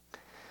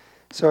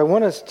So I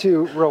want us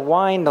to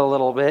rewind a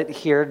little bit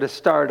here to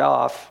start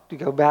off, to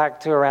go back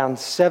to around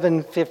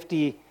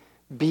 750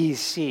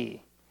 BC.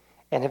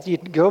 And if you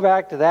go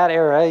back to that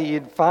era,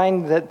 you'd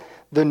find that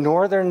the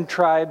northern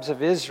tribes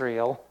of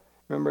Israel,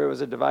 remember it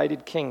was a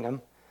divided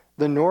kingdom,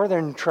 the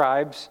northern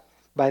tribes,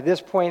 by this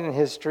point in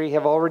history,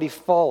 have already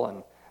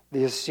fallen.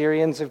 The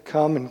Assyrians have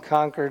come and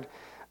conquered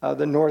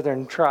the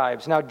northern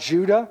tribes. Now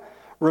Judah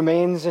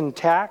remains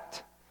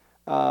intact,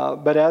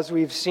 but as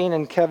we've seen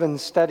in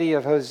Kevin's study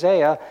of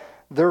Hosea,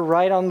 they're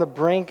right on the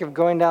brink of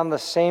going down the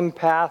same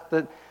path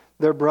that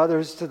their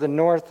brothers to the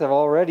north have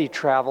already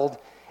traveled.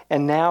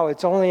 And now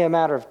it's only a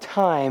matter of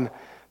time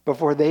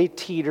before they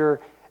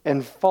teeter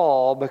and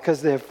fall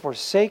because they have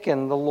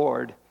forsaken the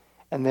Lord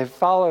and they've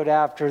followed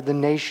after the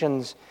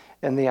nations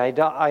and the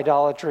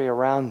idolatry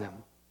around them.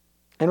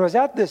 And it was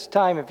at this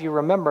time, if you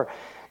remember,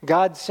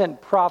 God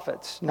sent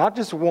prophets, not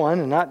just one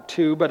and not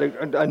two, but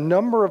a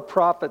number of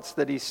prophets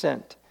that he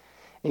sent.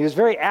 He was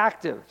very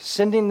active,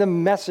 sending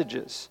them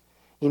messages.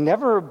 He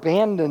never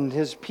abandoned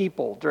his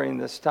people during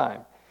this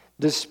time.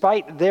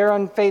 Despite their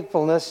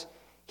unfaithfulness,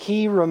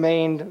 he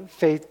remained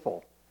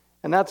faithful.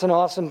 And that's an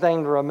awesome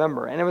thing to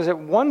remember. And it was at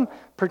one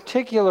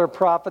particular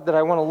prophet that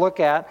I want to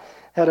look at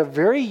had a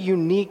very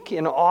unique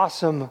and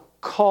awesome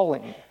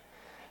calling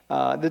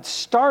that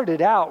started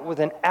out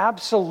with an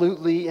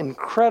absolutely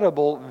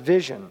incredible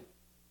vision.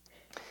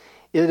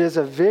 It is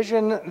a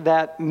vision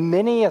that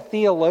many a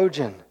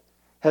theologian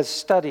has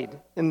studied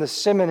in the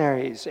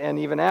seminaries and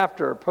even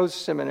after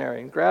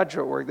post-seminary and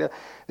graduate work.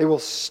 They will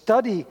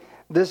study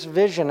this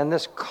vision and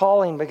this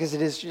calling because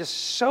it is just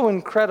so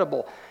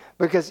incredible.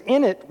 Because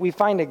in it we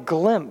find a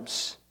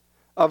glimpse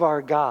of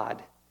our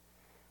God.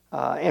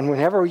 And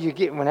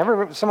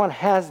whenever someone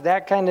has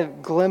that kind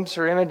of glimpse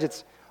or image,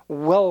 it's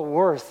well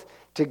worth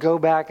to go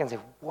back and say,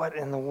 what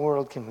in the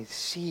world can we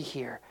see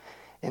here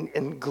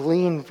and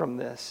glean from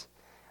this?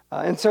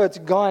 And so it's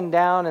gone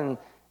down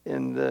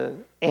in the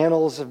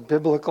annals of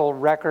biblical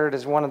record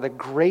as one of the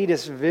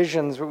greatest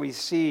visions that we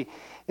see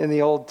in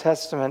the Old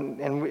Testament,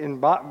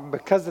 and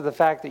because of the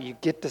fact that you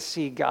get to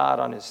see God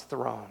on his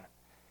throne.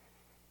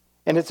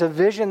 And it's a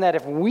vision that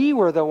if we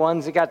were the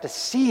ones that got to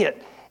see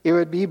it, it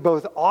would be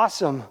both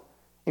awesome,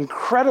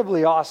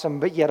 incredibly awesome,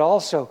 but yet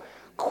also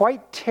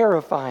quite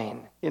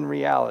terrifying in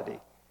reality.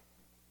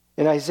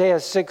 In Isaiah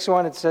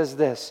 6:1 it says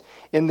this,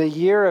 "In the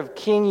year of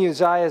King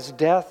Uzziah's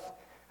death,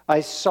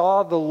 I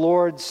saw the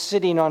Lord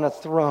sitting on a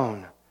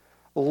throne,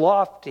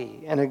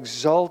 lofty and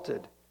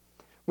exalted,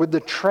 with the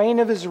train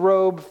of his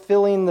robe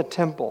filling the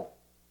temple.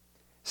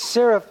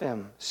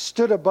 Seraphim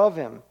stood above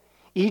him,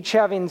 each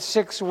having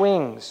 6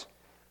 wings.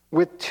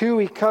 With 2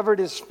 he covered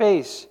his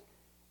face,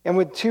 and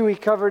with 2 he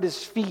covered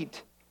his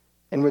feet,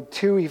 and with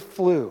 2 he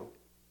flew.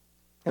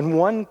 And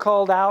one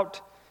called out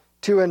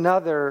to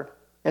another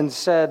and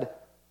said,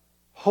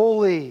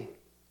 'Holy,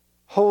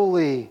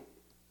 holy,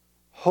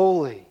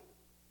 holy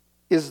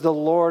is the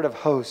Lord of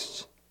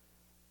hosts.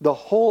 The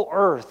whole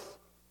earth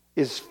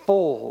is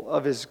full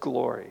of his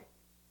glory.'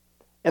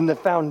 And the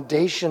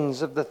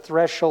foundations of the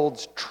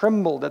thresholds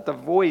trembled at the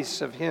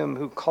voice of him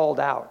who called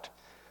out,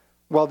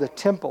 while the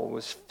temple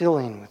was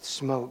filling with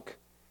smoke.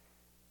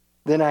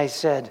 Then I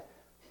said,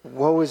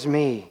 'Woe is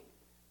me,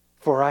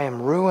 for I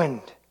am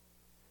ruined,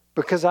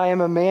 because I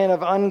am a man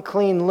of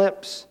unclean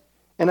lips,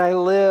 and I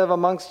live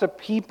amongst a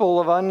people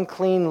of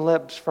unclean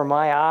lips, for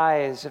my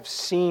eyes have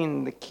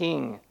seen the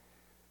King,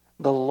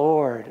 the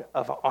Lord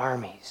of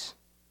armies.'"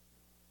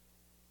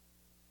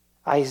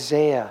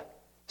 Isaiah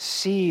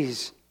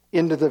sees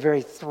into the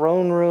very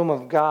throne room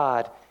of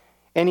God,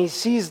 and he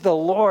sees the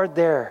Lord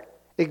there,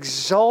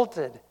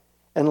 exalted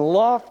and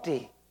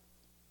lofty.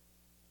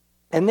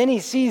 And then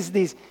he sees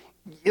these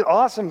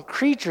awesome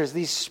creatures,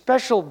 these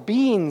special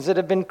beings that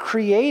have been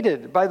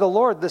created by the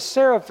Lord, the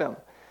seraphim,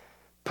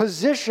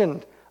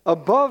 positioned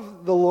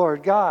above the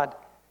Lord God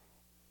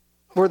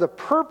for the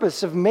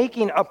purpose of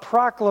making a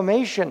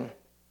proclamation,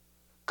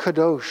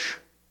 Kadosh,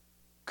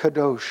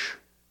 Kadosh,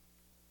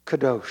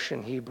 Kadosh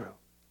in Hebrew.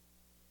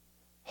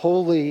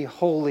 Holy,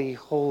 holy,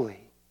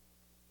 holy,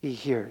 he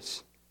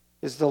hears,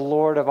 is the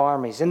Lord of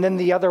armies. And then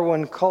the other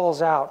one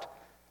calls out,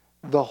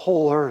 the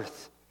whole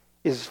earth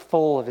is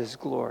full of his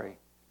glory.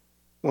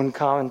 One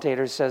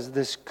commentator says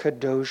this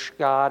Kadosh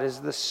God is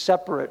the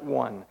separate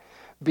one,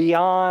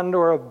 beyond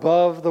or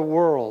above the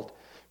world,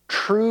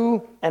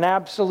 true and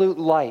absolute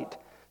light,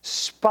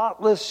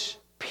 spotless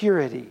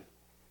purity,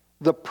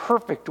 the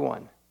perfect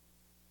one.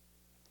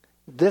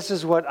 This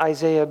is what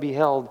Isaiah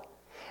beheld.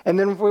 And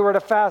then if we were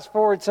to fast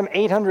forward some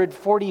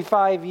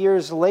 845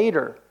 years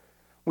later,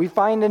 we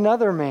find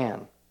another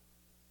man.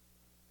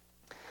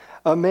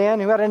 A man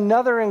who had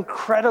another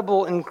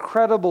incredible,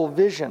 incredible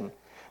vision.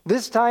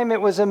 This time it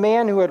was a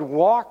man who had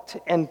walked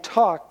and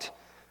talked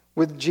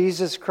with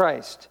Jesus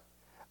Christ.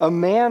 A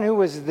man who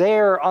was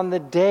there on the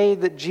day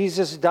that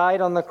Jesus died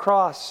on the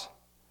cross.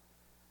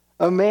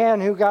 A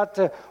man who got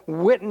to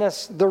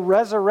witness the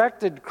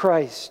resurrected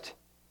Christ.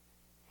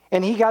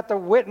 And he got to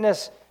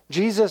witness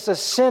Jesus'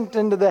 ascent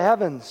into the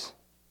heavens.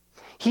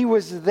 He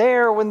was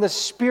there when the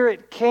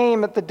Spirit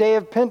came at the day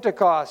of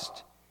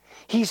Pentecost.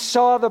 He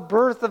saw the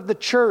birth of the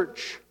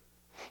church.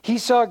 He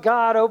saw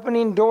God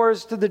opening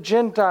doors to the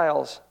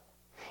Gentiles.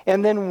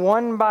 And then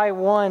one by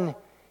one,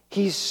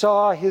 he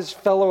saw his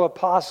fellow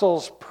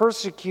apostles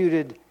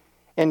persecuted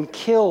and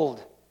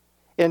killed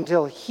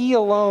until he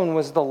alone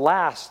was the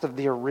last of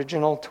the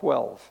original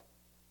 12.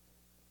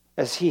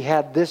 As he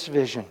had this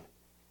vision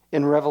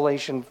in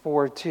Revelation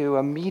 4:2,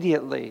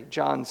 immediately,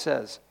 John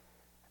says,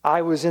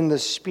 I was in the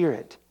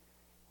Spirit,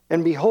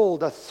 and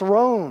behold, a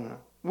throne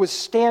was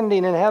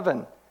standing in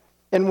heaven,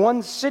 and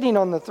one sitting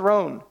on the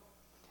throne.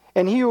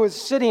 And he who was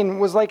sitting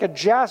was like a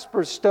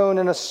jasper stone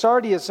and a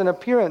sardius in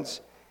appearance.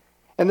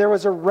 And there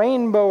was a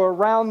rainbow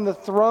around the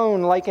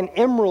throne like an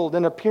emerald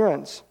in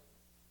appearance.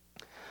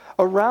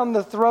 Around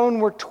the throne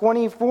were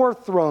 24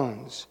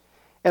 thrones,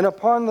 and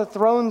upon the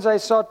thrones I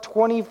saw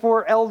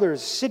 24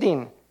 elders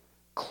sitting,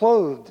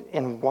 clothed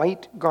in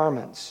white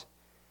garments,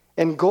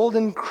 and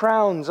golden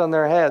crowns on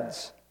their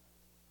heads.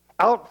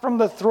 Out from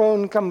the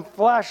throne come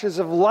flashes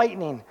of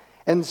lightning,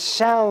 and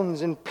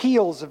sounds and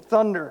peals of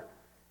thunder.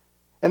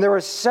 And there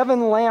were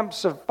 7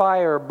 lamps of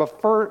fire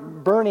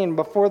burning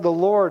before the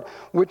Lord,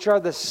 which are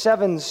the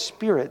 7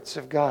 spirits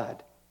of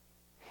God.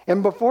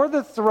 And before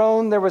the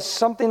throne there was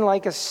something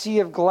like a sea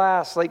of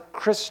glass, like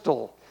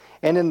crystal.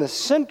 And in the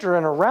center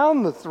and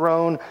around the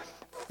throne,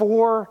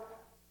 4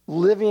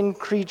 living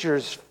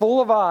creatures,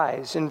 full of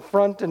eyes in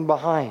front and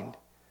behind.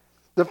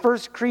 The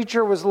first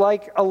creature was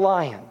like a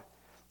lion,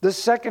 the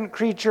second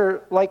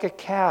creature like a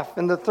calf,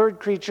 and the third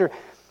creature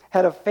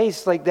had a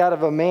face like that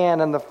of a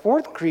man, and the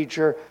fourth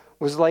creature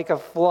was like a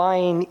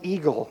flying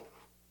eagle.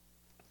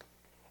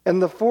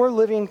 And the 4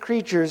 living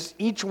creatures,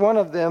 each one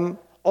of them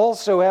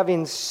also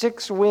having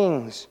 6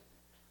 wings,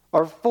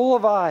 are full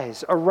of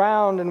eyes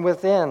around and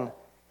within.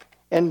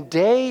 And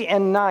day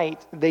and night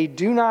they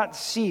do not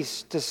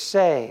cease to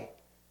say,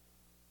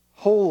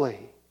 Holy,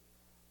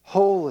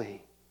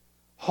 holy,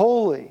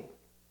 holy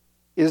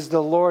is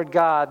the Lord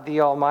God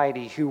the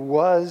Almighty, who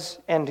was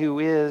and who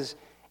is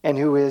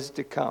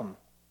to come.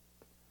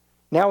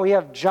 Now we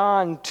have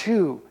John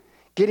 2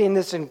 getting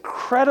this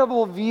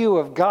incredible view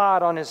of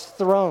God on his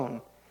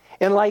throne.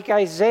 And like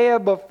Isaiah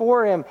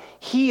before him,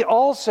 he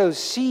also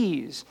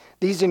sees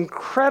these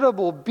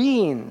incredible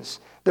beings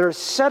that are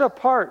set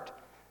apart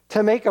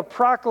to make a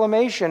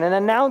proclamation and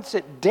announce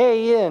it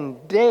day in,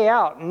 day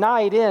out,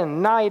 night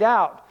in, night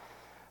out.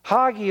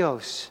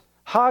 Hagios,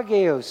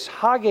 hagios,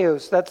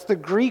 hagios. That's the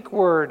Greek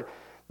word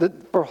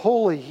for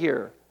holy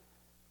here.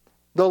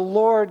 The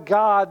Lord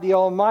God, the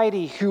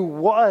Almighty, who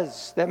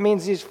was. That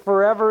means he's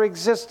forever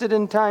existed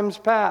in times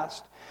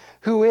past.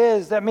 Who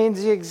is. That means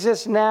he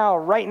exists now,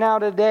 right now,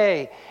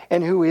 today.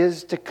 And who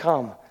is to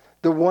come.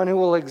 The one who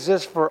will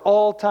exist for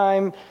all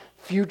time,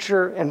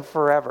 future, and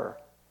forever.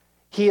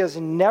 He has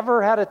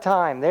never had a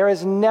time. There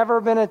has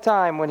never been a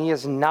time when he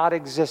has not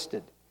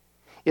existed.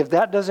 If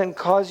that doesn't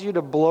cause you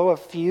to blow a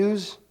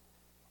fuse,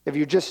 if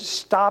you just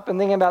stop and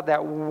think about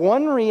that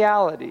one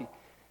reality,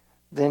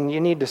 then you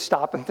need to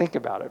stop and think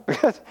about it,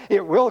 because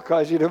it will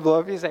cause you to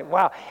blow up. You say,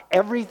 wow,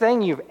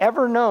 everything you've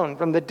ever known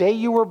from the day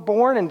you were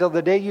born until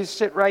the day you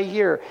sit right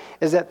here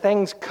is that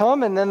things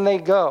come and then they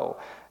go.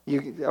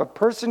 A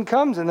person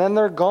comes and then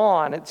they're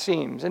gone, it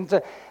seems.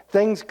 And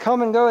things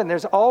come and go, and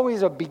there's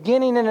always a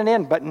beginning and an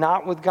end, but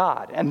not with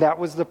God. And that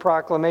was the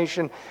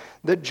proclamation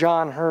that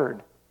John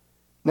heard.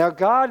 Now,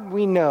 God,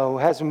 we know,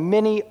 has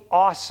many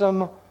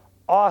awesome,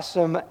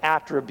 awesome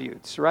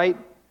attributes, right?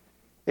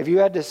 If you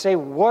had to say,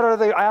 what are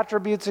the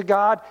attributes of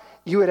God?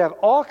 You would have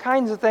all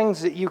kinds of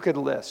things that you could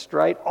list,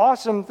 right?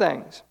 Awesome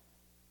things.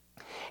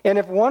 And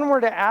if one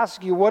were to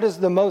ask you, what is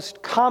the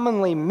most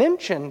commonly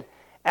mentioned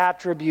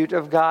attribute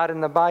of God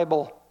in the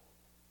Bible?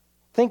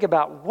 Think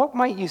about, what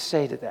might you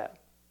say to that?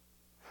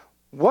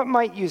 What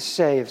might you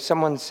say if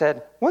someone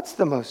said, what's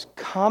the most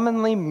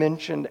commonly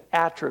mentioned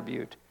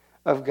attribute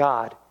of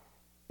God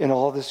in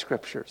all the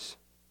scriptures?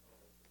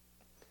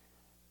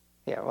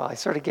 Yeah, well, I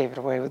sort of gave it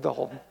away with the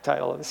whole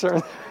title of the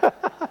sermon.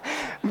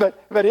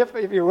 But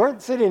if you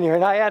weren't sitting here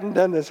and I hadn't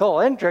done this whole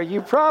intro,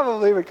 you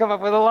probably would come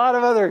up with a lot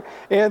of other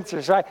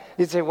answers, right?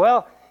 You'd say,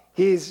 well,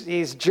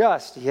 he's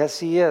just. Yes,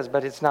 he is,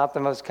 but it's not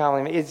the most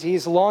commonly.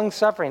 He's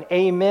long-suffering.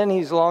 Amen,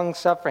 he's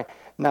long-suffering.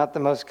 Not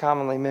the most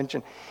commonly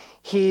mentioned.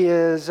 He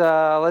is,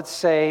 let's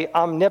say,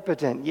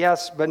 omnipotent.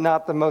 Yes, but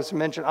not the most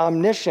mentioned.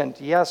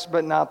 Omniscient. Yes,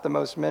 but not the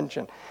most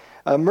mentioned.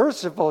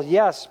 Merciful,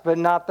 yes, but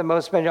not the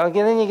most mentioned.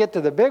 Okay, then you get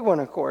to the big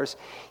one, of course.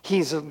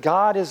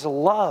 God is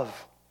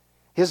love.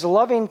 His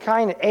loving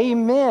kindness.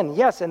 Amen.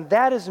 Yes, and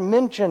that is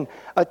mentioned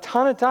a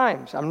ton of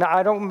times.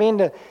 I don't mean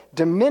to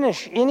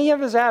diminish any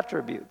of his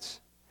attributes.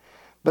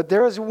 But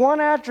there is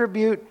one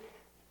attribute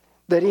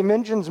that he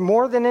mentions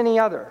more than any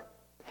other.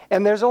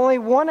 And there's only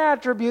one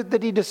attribute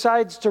that he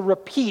decides to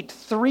repeat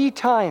 3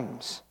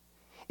 times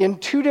in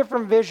 2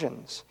 different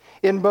visions.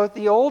 In both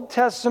the Old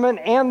Testament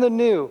and the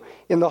New,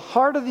 in the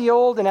heart of the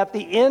Old and at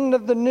the end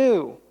of the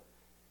New.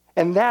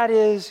 And that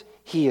is,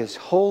 he is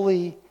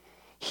holy,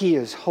 he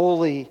is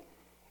holy,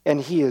 and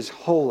he is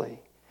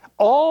holy.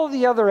 All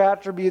the other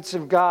attributes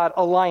of God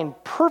align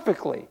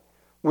perfectly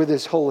with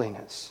his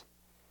holiness.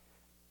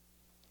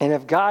 And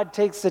if God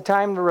takes the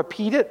time to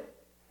repeat it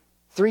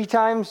 3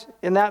 times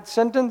in that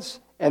sentence,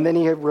 and then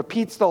he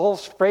repeats the whole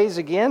phrase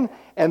again,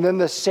 and then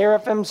the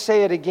seraphim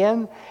say it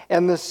again,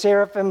 and the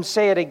seraphim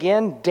say it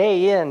again,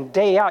 day in,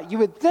 day out. You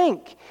would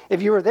think,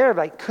 if you were there,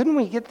 like, couldn't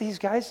we get these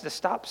guys to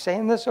stop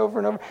saying this over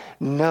and over?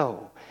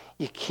 No,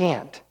 you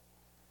can't.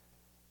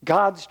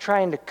 God's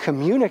trying to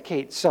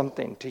communicate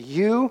something to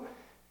you,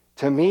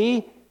 to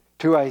me,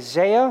 to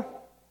Isaiah,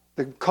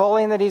 the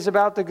calling that he's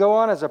about to go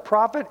on as a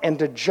prophet, and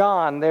to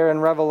John there in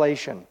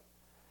Revelation.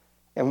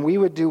 And we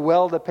would do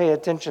well to pay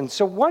attention.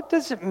 So what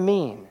does it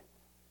mean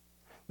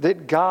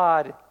that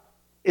God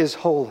is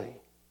holy?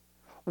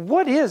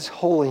 What is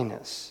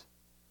holiness?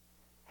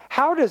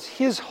 How does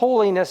his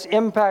holiness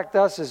impact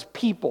us as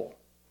people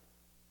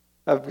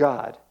of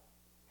God?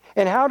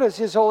 And how does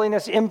his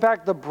holiness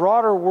impact the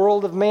broader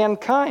world of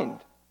mankind?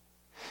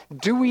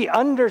 Do we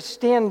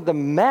understand the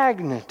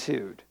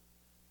magnitude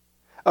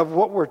of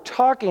what we're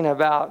talking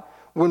about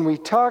when we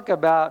talk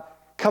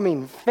about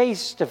coming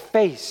face to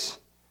face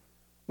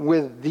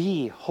with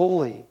the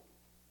holy,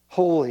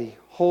 holy,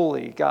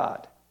 holy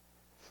God?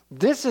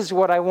 This is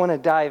what I want to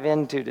dive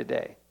into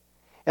today.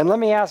 And let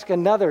me ask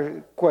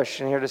another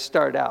question here to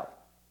start out.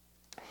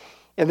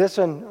 And this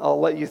one, I'll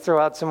let you throw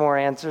out some more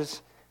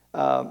answers.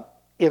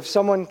 If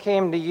someone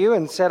came to you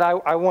and said,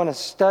 I want to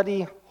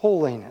study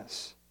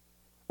holiness,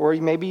 or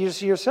maybe you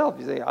see yourself,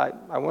 you say,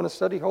 I want to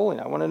study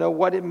holiness. I want to know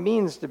what it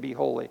means to be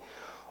holy.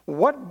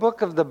 What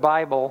book of the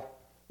Bible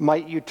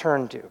might you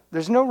turn to?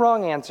 There's no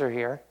wrong answer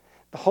here.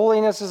 The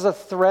holiness is a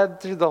thread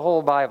through the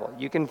whole Bible.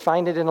 You can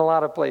find it in a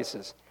lot of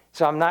places.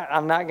 So I'm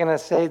not going to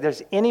say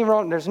there's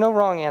no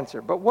wrong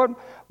answer. But what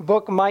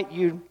book might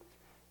you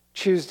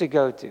choose to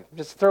go to?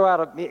 Just throw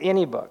out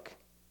any book.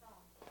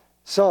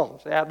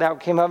 Psalms. That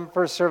came up in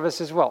first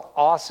service as well.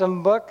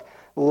 Awesome book.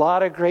 A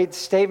lot of great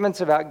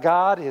statements about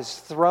God, his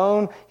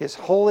throne, his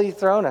holy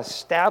throne,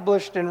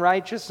 established in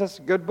righteousness.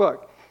 Good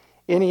book.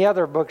 Any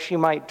other books you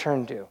might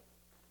turn to?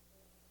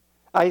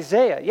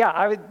 Isaiah. Yeah,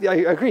 I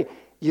agree.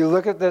 You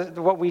look at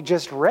what we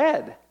just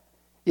read.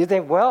 You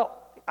think, well,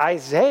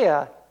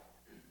 Isaiah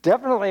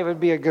definitely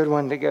would be a good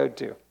one to go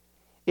to.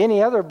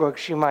 Any other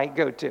books you might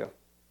go to?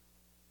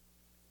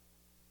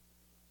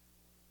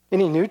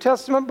 Any New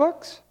Testament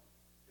books?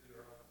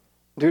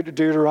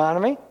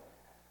 Deuteronomy.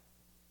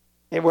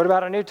 What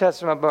about a New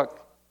Testament book?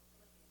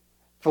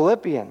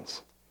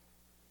 Philippians.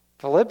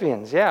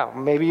 Yeah.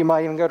 Maybe you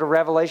might even go to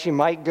Revelation. You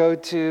might go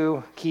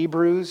to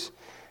Hebrews.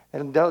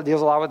 It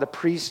deals a lot with the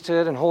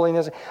priesthood and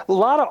holiness. A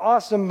lot of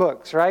awesome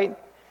books, right?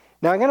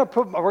 Now we're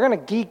going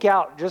to geek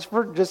out just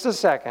a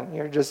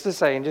second.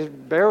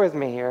 Just bear with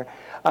me here.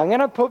 I'm going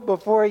to put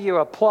before you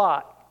a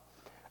plot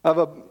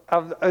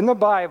in the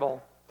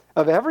Bible,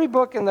 of every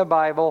book in the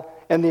Bible,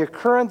 and the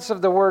occurrence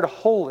of the word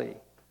holy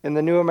in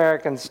the New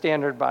American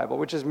Standard Bible,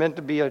 which is meant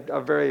to be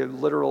a very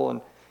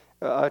literal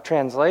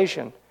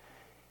translation.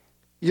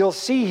 You'll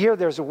see here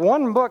there's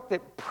one book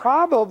that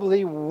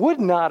probably would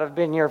not have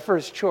been your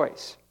first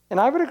choice. And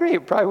I would agree,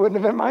 it probably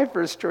wouldn't have been my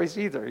first choice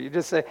either. You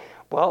just say,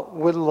 well,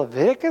 would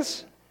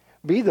Leviticus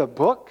be the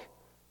book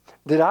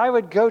that I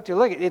would go to?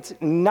 Look, it's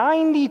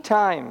 90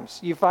 times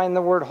you find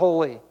the word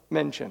holy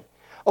mentioned.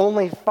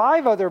 Only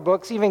 5 other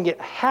books even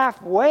get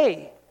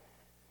halfway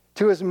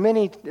to as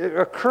many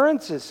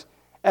occurrences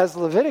as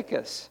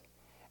Leviticus.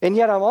 And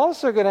yet I'm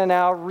also going to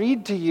now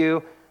read to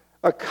you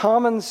a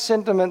common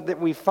sentiment that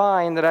we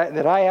find,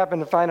 that I happen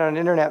to find on an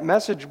internet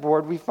message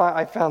board.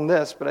 I found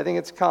this, but I think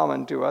it's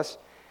common to us.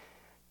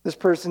 This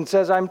person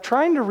says, I'm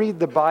trying to read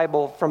the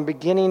Bible from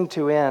beginning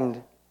to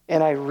end,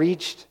 and I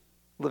reached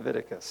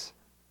Leviticus.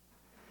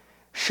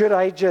 Should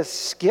I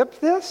just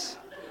skip this?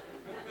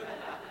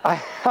 I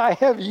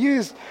have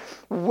used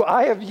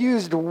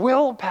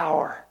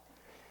willpower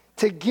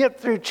to get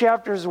through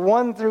chapters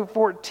 1 through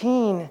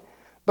 14,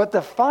 but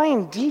the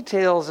fine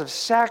details of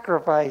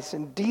sacrifice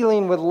and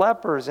dealing with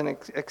lepers and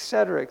et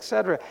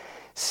cetera,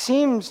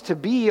 seems to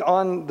be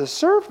on the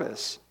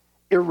surface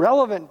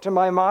irrelevant to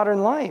my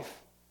modern life.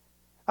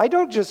 I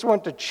don't just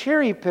want to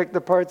cherry pick the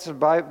parts of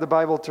the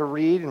Bible to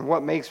read and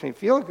what makes me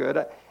feel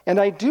good, and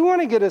I do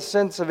want to get a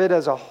sense of it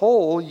as a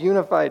whole,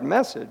 unified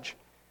message,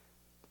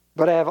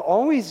 but I have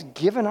always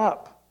given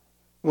up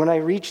when I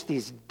reach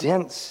these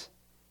dense,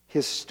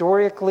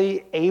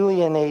 historically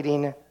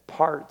alienating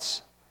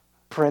parts,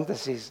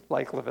 parentheses,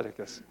 like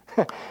Leviticus.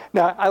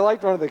 Now, I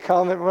liked one of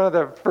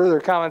the further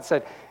comments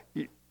said,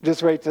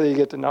 just wait till you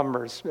get to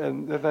Numbers. But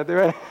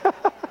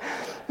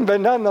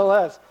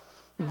nonetheless,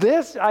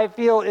 this, I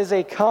feel, is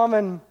a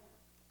common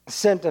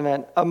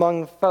sentiment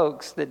among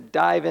folks that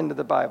dive into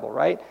the Bible,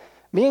 right?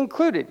 Me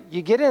included.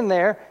 You get in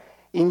there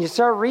and you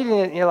start reading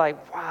it and you're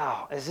like,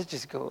 wow, does it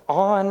just go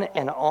on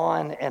and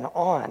on and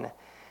on?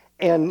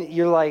 And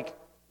you're like,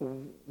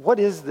 what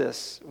is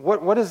this?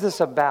 What is this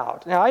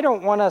about? Now,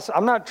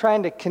 I'm not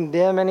trying to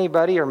condemn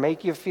anybody or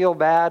make you feel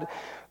bad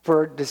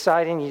for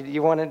deciding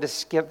you wanted to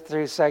skip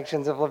through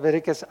sections of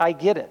Leviticus. I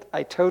get it.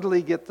 I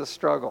totally get the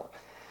struggle.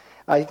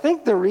 I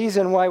think the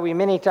reason why we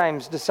many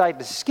times decide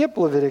to skip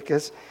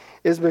Leviticus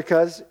is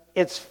because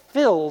it's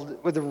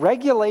filled with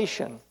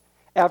regulation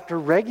after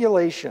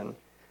regulation,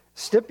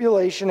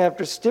 stipulation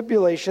after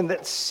stipulation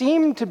that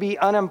seem to be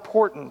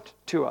unimportant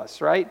to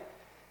us, right?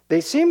 They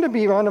seem to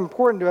be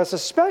unimportant to us,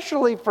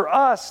 especially for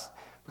us,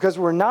 because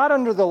we're not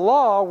under the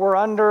law, we're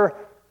under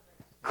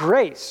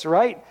grace,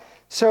 right?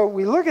 So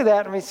we look at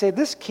that and we say,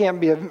 this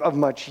can't be of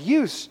much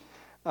use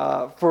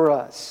for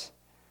us.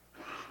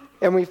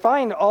 And we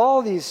find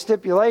all these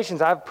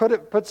stipulations. I've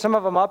put some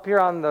of them up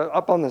here on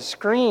the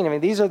screen. I mean,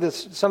 these are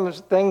some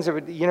things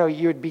that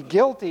you would be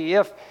guilty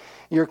if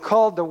you're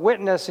called to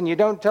witness and you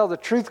don't tell the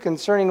truth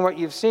concerning what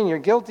you've seen. You're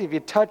guilty if you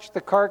touch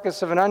the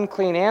carcass of an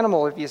unclean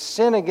animal, if you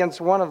sin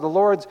against one of the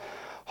Lord's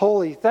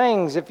holy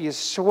things, if you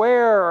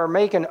swear or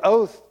make an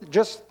oath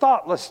just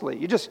thoughtlessly.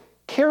 You just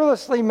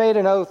carelessly made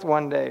an oath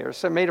one day or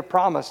made a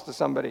promise to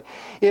somebody.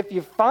 If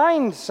you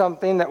find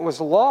something that was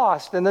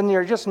lost and then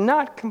you're just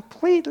not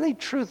completely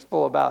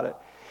truthful about it.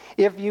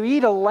 If you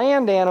eat a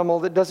land animal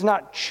that does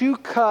not chew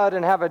cud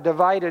and have a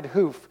divided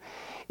hoof.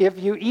 If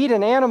you eat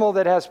an animal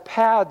that has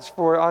pads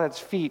on its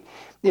feet.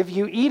 If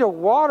you eat a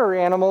water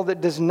animal that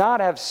does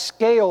not have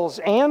scales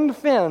and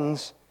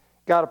fins,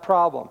 got a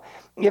problem.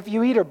 If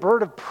you eat a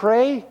bird of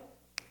prey,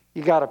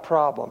 you got a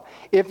problem.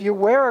 If you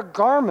wear a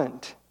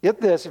garment,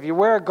 get this, if you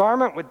wear a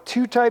garment with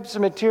two types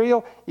of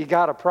material, you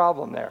got a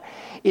problem there.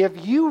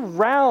 If you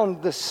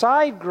round the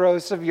side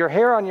growths of your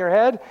hair on your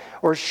head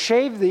or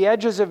shave the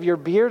edges of your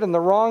beard in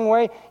the wrong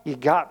way, you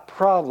got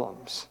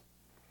problems.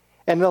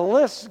 And the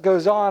list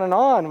goes on and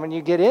on when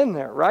you get in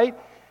there, right?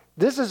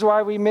 This is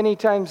why we many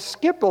times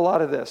skip a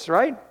lot of this,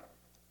 right?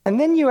 And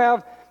then you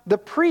have the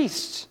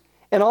priests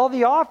and all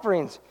the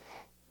offerings.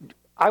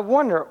 I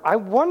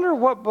wonder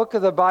what book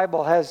of the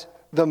Bible has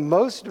the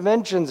most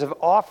mentions of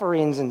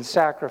offerings and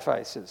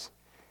sacrifices.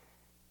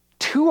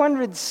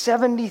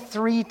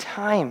 273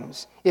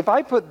 times. If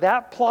I put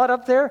that plot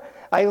up there,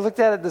 I looked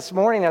at it this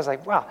morning, I was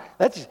like, wow,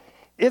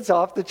 it's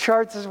off the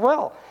charts as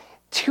well.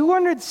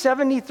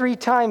 273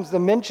 times the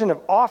mention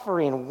of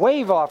offering,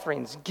 wave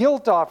offerings,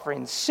 guilt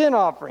offerings, sin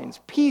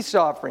offerings, peace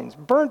offerings,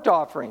 burnt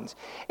offerings,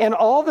 and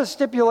all the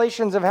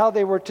stipulations of how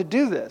they were to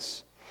do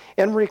this.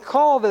 And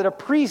recall that a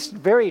priest's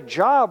very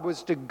job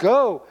was to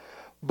go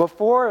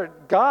before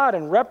God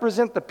and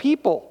represent the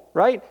people,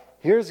 right?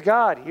 Here's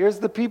God, here's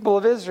the people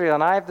of Israel,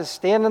 and I have to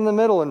stand in the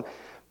middle and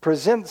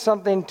present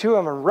something to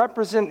him and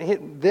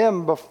represent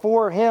them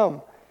before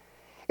him.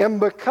 And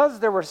because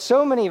there were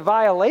so many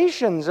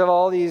violations of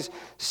all these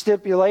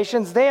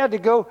stipulations, they had to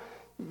go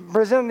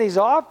present these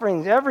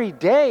offerings every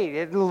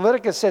day.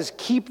 Leviticus says,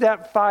 keep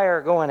that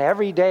fire going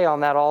every day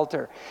on that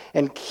altar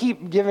and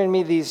keep giving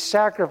me these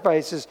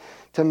sacrifices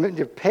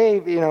to pay,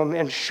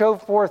 and show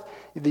forth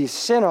these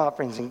sin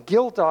offerings and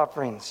guilt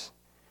offerings.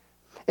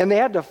 And they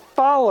had to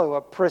follow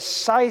a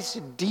precise,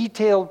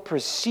 detailed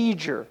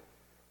procedure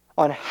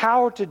on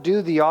how to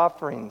do the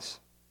offerings.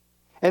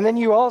 And then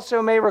you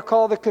also may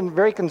recall the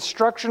very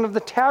construction of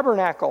the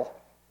tabernacle.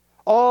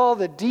 All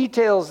the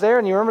details there,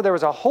 and you remember there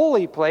was a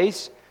holy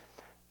place,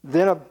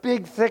 then a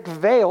big thick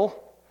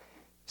veil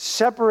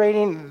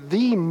separating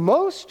the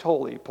most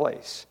holy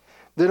place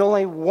that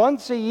only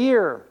once a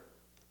year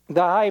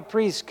the high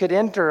priest could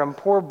enter and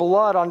pour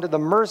blood onto the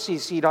mercy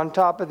seat on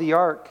top of the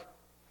ark.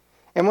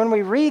 And when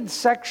we read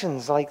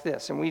sections like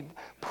this and we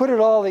put it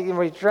all, and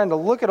we're trying to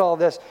look at all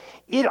this,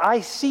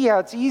 I see how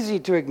it's easy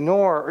to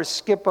ignore or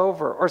skip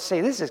over or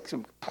say this is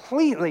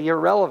completely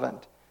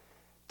irrelevant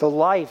to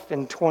life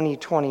in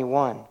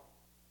 2021.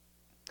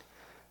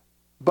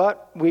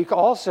 But we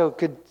also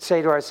could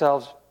say to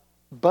ourselves,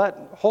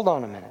 but hold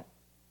on a minute.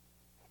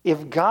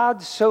 If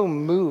God so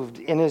moved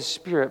in his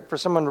spirit for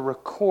someone to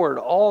record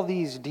all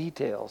these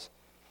details,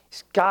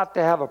 he's got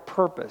to have a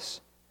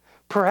purpose.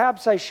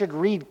 Perhaps I should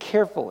read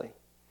carefully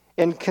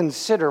and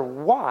consider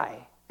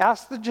why.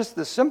 Ask just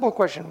the simple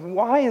question,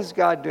 why is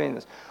God doing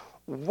this?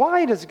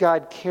 Why does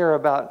God care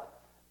about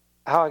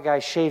how a guy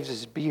shaves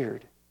his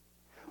beard?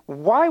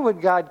 Why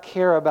would God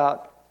care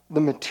about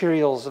the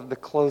materials of the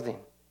clothing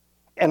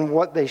and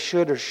what they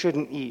should or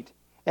shouldn't eat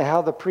and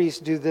how the priests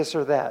do this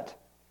or that?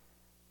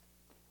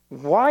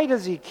 Why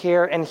does he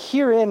care? And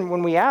herein,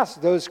 when we ask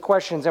those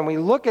questions and we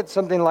look at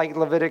something like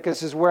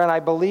Leviticus, is where I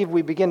believe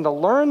we begin to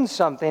learn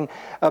something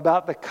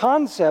about the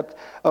concept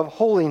of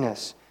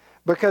holiness.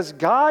 Because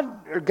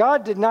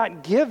God did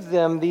not give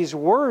them these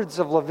words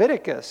of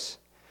Leviticus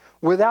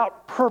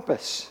without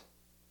purpose.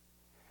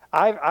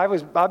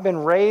 I've been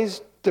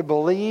raised to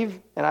believe,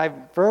 and I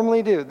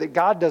firmly do, that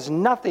God does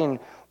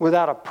nothing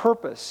without a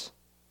purpose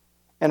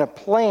and a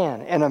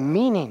plan and a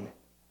meaning.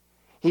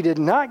 He did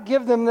not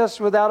give them this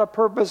without a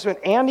purpose,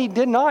 and he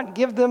did not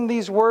give them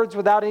these words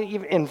without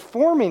even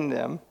informing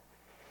them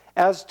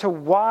as to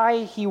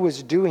why he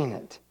was doing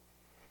it.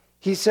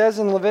 He says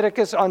in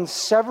Leviticus on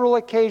several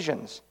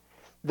occasions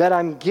that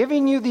I'm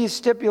giving you these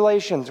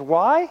stipulations.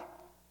 Why?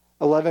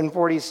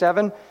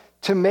 11:47,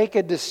 to make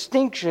a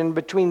distinction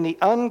between the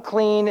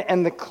unclean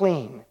and the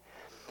clean,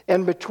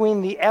 and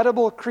between the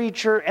edible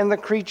creature and the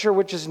creature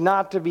which is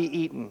not to be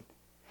eaten,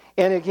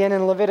 And again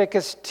in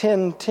Leviticus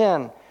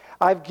 10:10,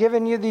 I've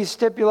given you these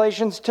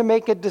stipulations to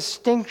make a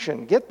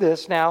distinction, get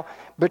this now,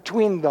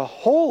 between the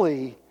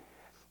holy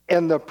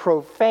and the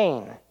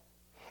profane,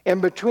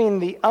 and between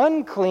the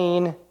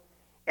unclean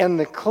and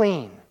the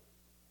clean.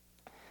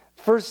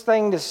 First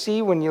thing to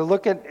see when you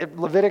look at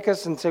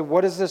Leviticus and say,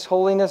 what is this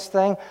holiness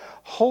thing?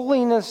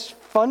 Holiness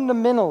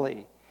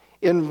fundamentally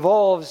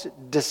involves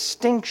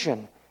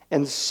distinction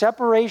and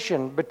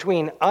separation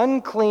between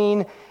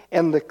unclean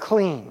and the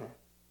clean.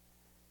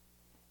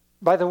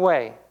 By the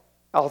way,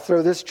 I'll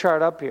throw this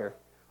chart up here.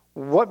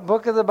 What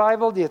book of the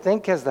Bible do you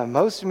think has the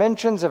most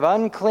mentions of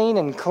unclean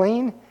and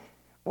clean?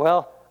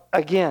 Well,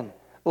 again,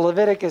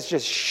 Leviticus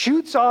just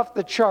shoots off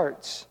the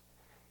charts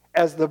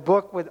as the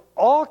book with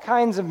all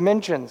kinds of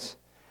mentions.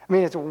 I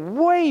mean, it's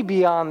way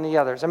beyond the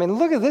others. I mean,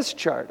 look at this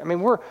chart. I mean,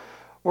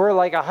 we're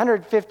like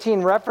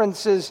 115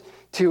 references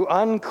to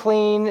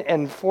unclean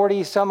and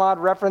 40 some odd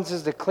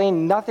references to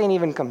clean. Nothing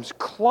even comes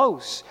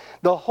close.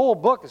 The whole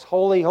book is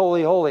holy,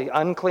 holy, holy,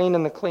 unclean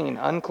and the clean,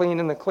 unclean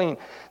and the clean,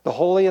 the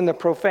holy and the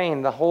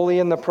profane, the holy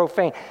and the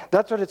profane.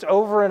 That's what it's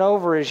over and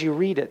over as you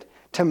read it,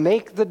 to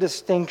make the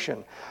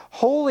distinction.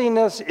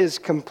 Holiness is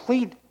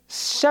complete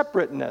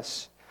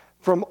separateness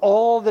from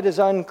all that is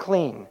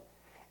unclean,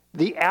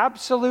 the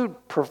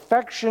absolute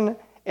perfection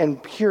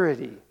and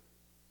purity.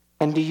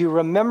 And do you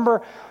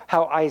remember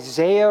how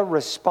Isaiah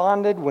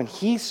responded when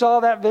he saw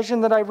that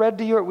vision that I read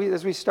to you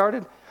as we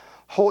started?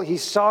 He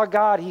saw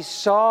God. He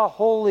saw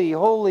holy,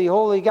 holy,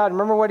 holy God.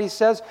 Remember what he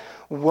says?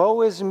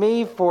 Woe is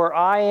me, for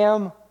I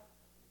am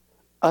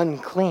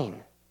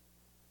unclean.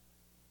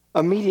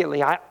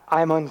 Immediately,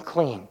 I'm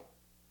unclean.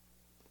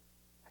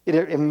 It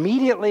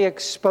immediately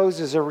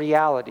exposes a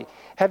reality.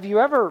 Have you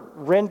ever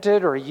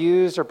rented or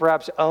used or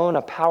perhaps own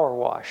a power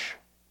wash?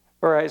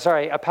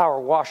 A power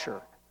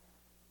washer?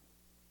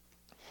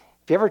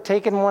 Have you ever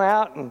taken one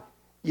out and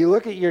you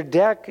look at your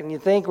deck and you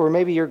think, or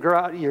maybe your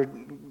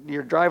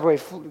driveway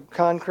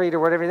concrete or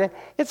whatever,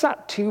 it's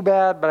not too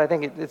bad, but I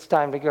think it's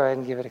time to go ahead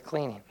and give it a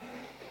cleaning.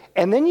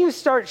 And then you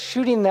start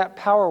shooting that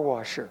power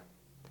washer.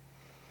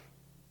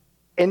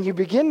 And you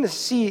begin to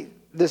see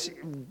this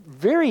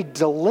very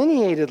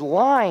delineated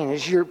line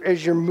as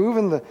you're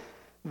moving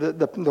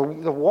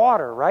the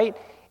water, right?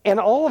 And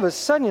all of a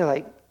sudden you're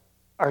like,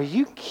 are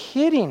you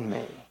kidding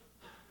me?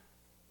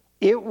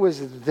 It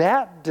was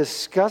that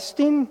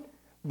disgusting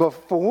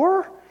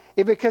before?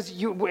 Because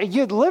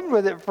you'd lived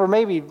with it for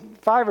maybe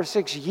 5 or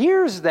 6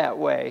 years that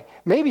way,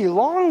 maybe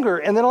longer,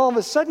 and then all of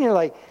a sudden you're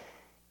like,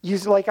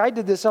 I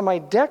did this on my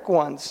deck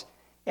once,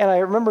 and I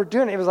remember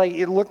doing it.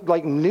 It looked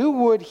like new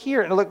wood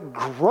here, and it looked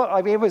gross.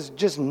 I mean, it was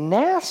just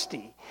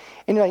nasty.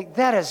 And you're like,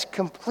 that is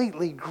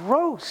completely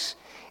gross.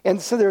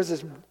 And so there's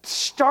this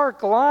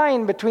stark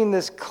line between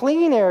this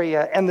clean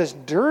area and this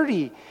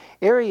dirty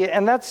area.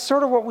 And that's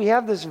sort of what we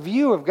have, this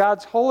view of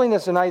God's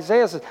holiness. And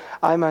Isaiah says,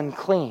 I'm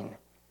unclean.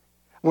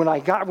 When I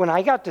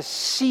got to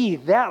see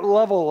that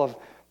level of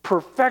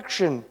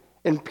perfection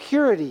and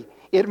purity,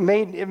 it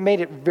made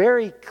it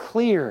very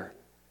clear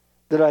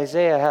that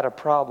Isaiah had a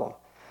problem.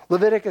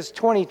 Leviticus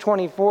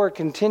 20:24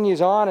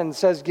 continues on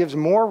and gives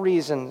more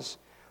reasons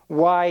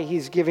why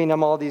he's giving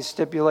them all these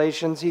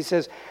stipulations. He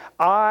says,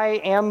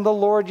 I am the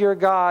Lord your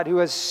God who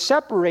has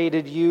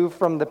separated you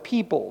from the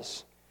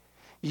peoples.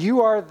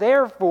 You are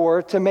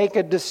therefore to make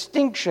a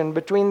distinction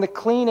between the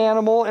clean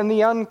animal and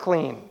the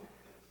unclean,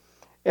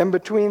 and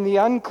between the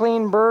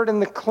unclean bird and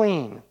the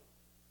clean.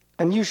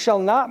 And you shall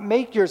not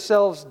make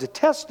yourselves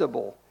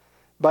detestable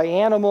by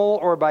animal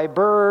or by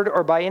bird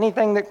or by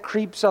anything that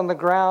creeps on the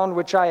ground,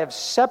 which I have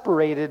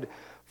separated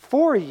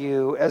for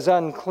you as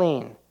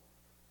unclean.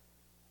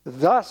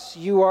 Thus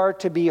you are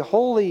to be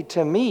holy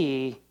to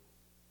me,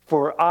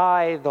 for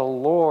I, the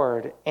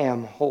Lord,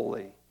 am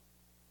holy.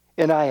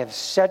 And I have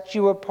set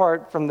you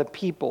apart from the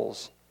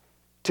peoples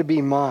to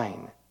be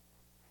mine.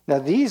 Now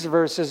these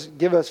verses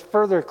give us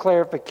further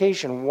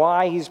clarification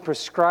why he's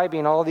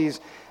prescribing all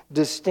these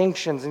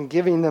distinctions and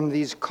giving them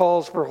these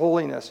calls for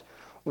holiness.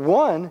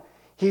 One,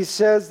 he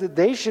says that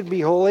they should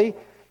be holy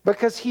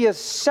because he has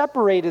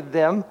separated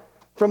them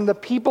from the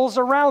peoples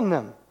around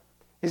them.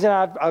 He said,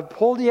 I've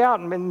pulled you out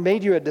and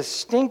made you a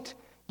distinct,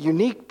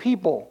 unique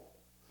people.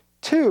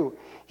 Two,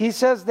 he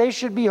says they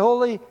should be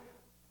holy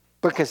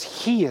because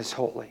he is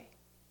holy.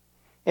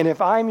 And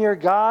if I'm your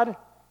God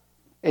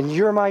and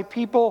you're my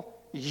people,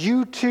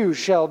 you too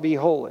shall be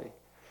holy.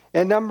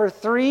 And number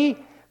three,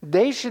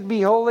 they should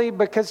be holy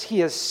because he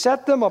has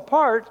set them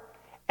apart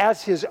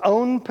as his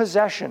own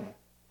possession,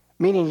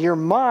 meaning you're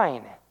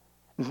mine.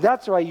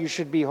 That's why you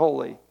should be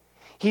holy.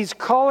 He's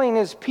calling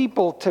his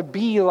people to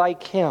be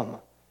like him,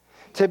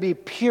 to be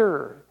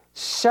pure,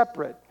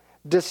 separate,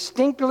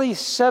 distinctly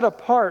set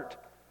apart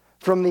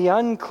from the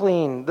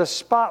unclean, the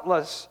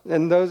spotless,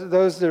 and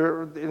those that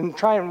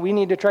are we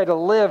need to try to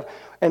live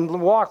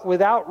and walk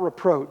without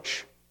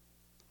reproach.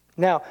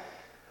 Now,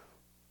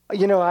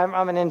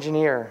 I'm an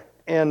engineer,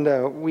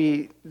 and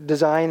we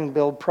design and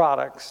build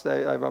products.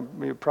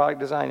 I'm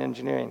product design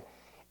engineering.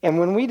 And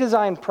when we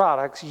design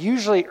products,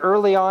 usually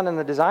early on in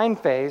the design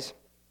phase,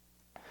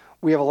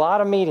 We have a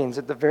lot of meetings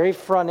at the very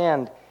front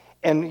end,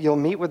 and you'll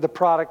meet with the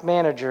product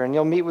manager, and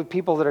you'll meet with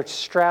people that are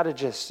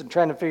strategists and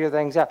trying to figure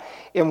things out.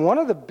 And one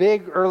of the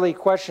big early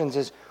questions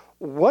is,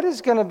 what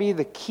is going to be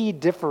the key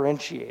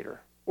differentiator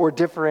or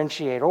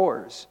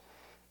differentiators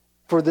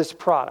for this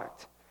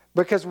product?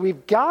 Because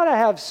we've got to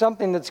have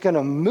something that's going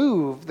to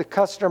move the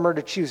customer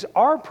to choose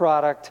our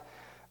product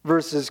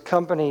versus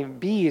company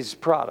B's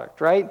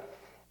product, right?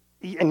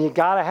 And you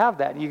got to have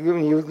that.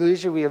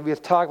 Usually we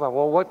talk about,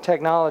 well, what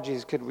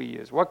technologies could we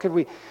use? What could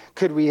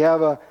we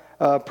have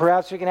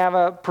perhaps we can have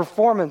a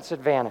performance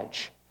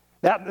advantage.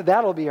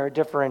 That'll be our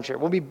differentiator.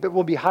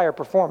 We'll be higher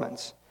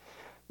performance.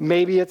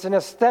 Maybe it's an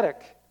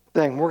aesthetic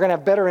thing. We're going to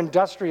have better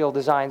industrial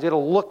designs.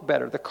 It'll look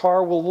better. The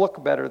car will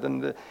look better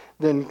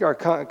than our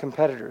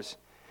competitors.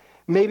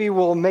 Maybe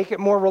we'll make it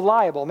more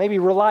reliable. Maybe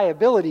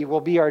reliability will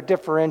be our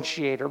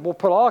differentiator. We'll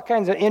put all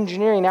kinds of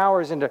engineering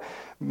hours into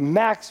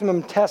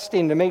maximum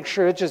testing to make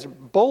sure it's just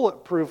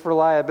bulletproof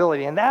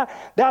reliability. And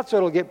that's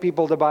what'll get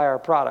people to buy our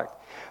product.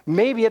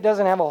 Maybe it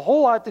doesn't have a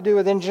whole lot to do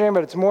with engineering,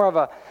 but it's more of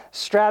a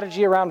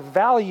strategy around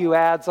value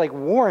adds like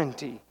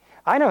warranty.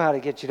 I know how to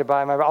get you to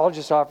buy I'll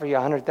just offer you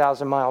a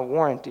 100,000-mile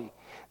warranty.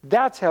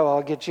 That's how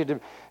I'll get you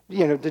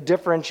to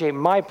differentiate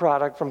my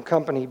product from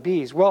company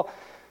B's. Well,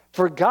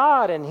 for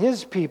God and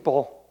his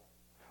people,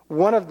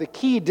 one of the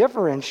key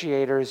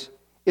differentiators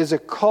is a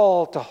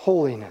call to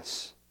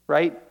holiness,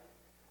 right?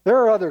 There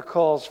are other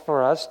calls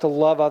for us to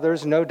love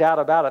others, no doubt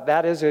about it.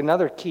 That is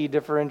another key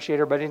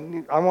differentiator, but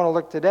I want to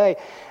look today.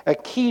 A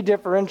key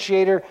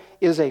differentiator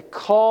is a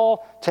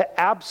call to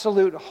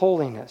absolute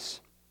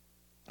holiness.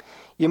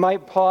 You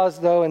might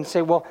pause, though, and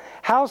say, well,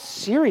 how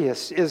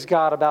serious is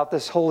God about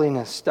this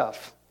holiness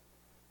stuff?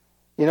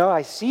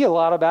 I see a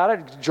lot about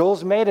it.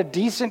 Joel's made a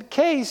decent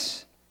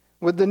case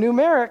with the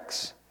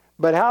numerics,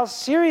 but how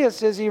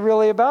serious is he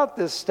really about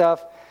this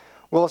stuff?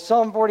 Well,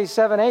 Psalm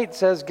 47:8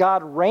 says,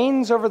 God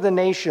reigns over the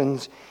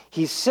nations.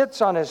 He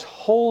sits on his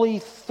holy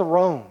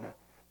throne.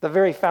 The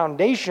very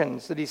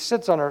foundations that he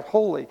sits on are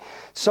holy.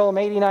 Psalm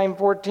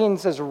 89:14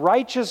 says,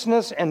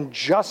 righteousness and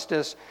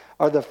justice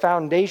are the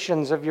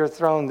foundations of your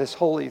throne, this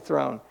holy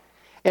throne.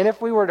 And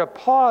if we were to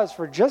pause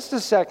for just a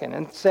second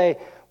and say,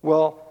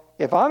 well,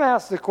 if I'm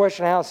asked the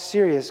question how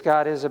serious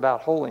God is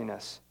about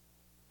holiness,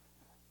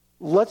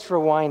 let's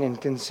rewind and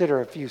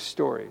consider a few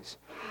stories.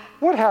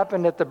 What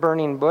happened at the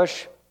burning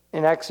bush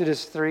in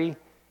Exodus 3?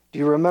 Do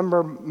you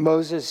remember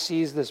Moses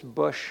sees this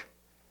bush?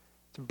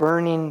 It's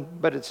burning,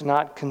 but it's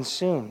not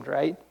consumed,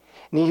 right?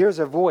 And he hears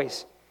a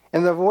voice.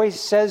 And the voice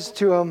says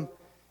to him,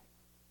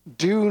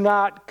 do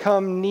not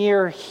come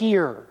near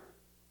here.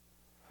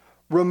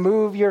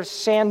 Remove your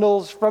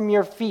sandals from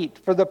your feet,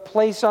 for the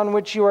place on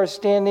which you are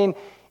standing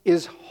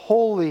is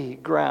holy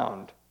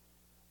ground.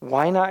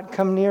 Why not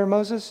come near,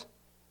 Moses?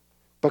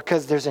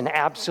 Because there's an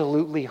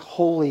absolutely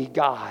holy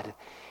God,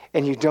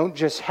 and you don't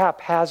just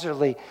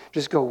haphazardly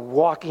just go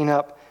walking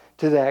up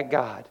to that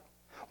God.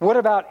 What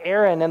about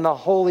Aaron in the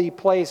holy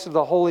place of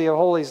the Holy of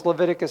Holies?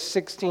 Leviticus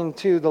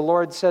 16:2, the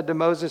Lord said to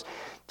Moses,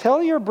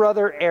 tell your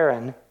brother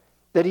Aaron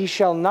that he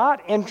shall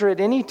not enter at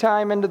any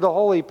time into the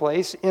holy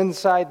place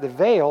inside the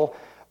veil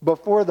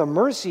before the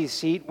mercy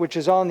seat which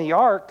is on the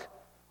ark,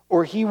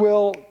 or he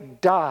will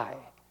die.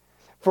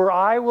 For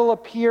I will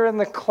appear in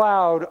the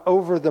cloud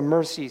over the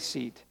mercy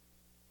seat.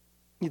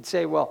 You'd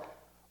say, well,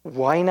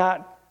 why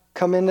not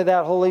come into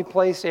that holy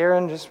place,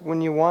 Aaron, just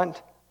when you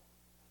want?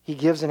 He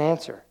gives an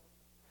answer.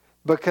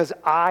 Because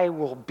I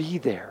will be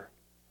there.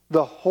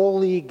 The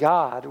holy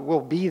God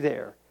will be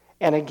there.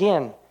 And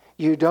again,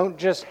 you don't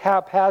just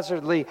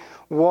haphazardly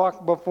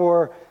walk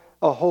before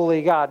a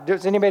holy God.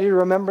 Does anybody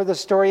remember the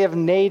story of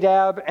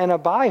Nadab and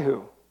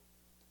Abihu?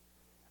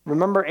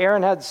 Remember,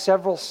 Aaron had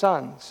several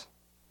sons.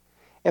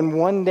 And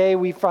one day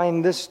we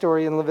find this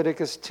story in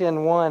Leviticus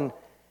 10:1.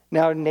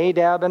 Now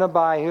Nadab and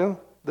Abihu,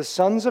 the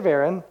sons of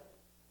Aaron,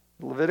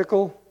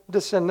 Levitical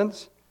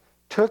descendants,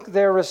 took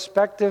their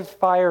respective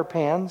fire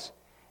pans,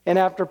 and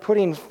after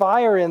putting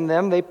fire in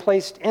them, they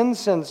placed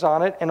incense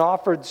on it and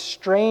offered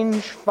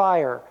strange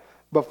fire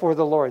before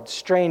the Lord.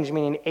 Strange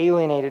meaning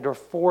alienated or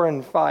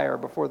foreign fire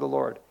before the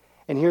Lord.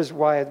 And here's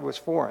why it was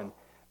foreign.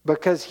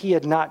 Because he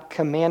had not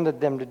commanded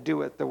them to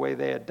do it the way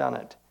they had done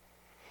it.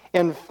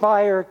 And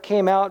fire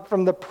came out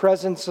from the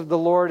presence of the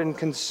Lord and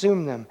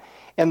consumed them,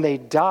 and they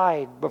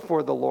died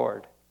before the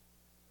Lord.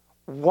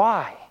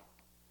 Why?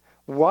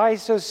 Why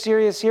so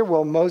serious here?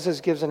 Well,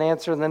 Moses gives an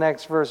answer in the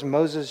next verse.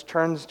 Moses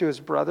turns to his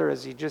brother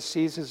as he just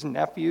sees his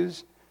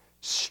nephews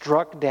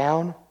struck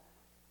down,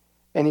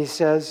 and he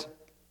says,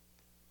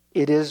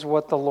 it is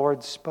what the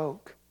Lord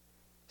spoke,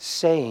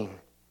 saying,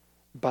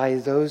 by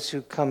those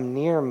who come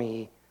near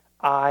me,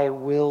 I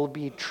will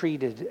be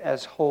treated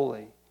as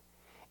holy.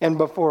 And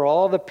before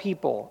all the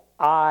people,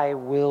 I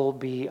will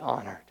be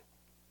honored.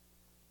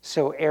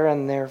 So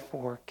Aaron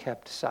therefore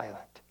kept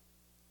silent.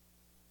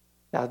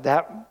 Now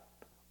that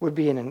would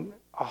be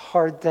a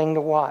hard thing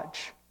to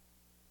watch,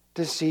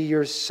 to see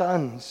your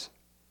sons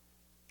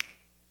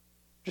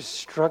just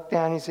struck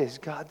down. He says, is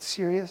God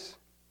serious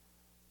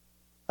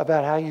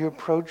about how you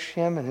approach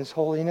him and his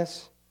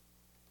holiness?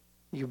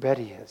 You bet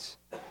he is.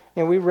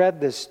 And we read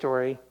this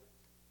story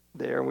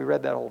there. We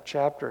read that whole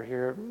chapter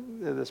here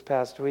this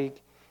past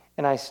week.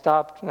 And I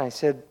stopped and I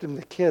said to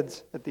the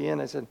kids at the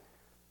end, I said,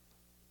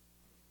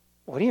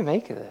 what do you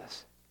make of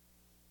this?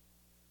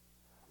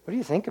 What do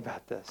you think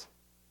about this?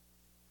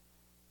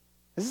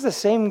 This is the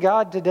same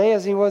God today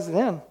as he was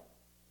then.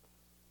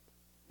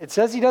 It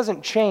says he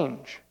doesn't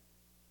change.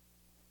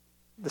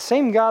 The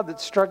same God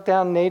that struck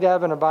down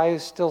Nadab and Abihu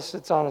still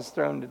sits on his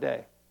throne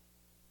today.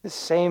 The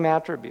same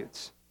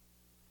attributes.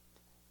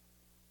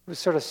 It was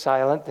sort of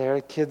silent there,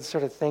 the kids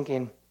sort of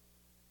thinking.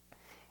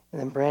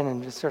 And then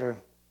Brandon just sort of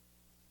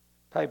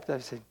piped up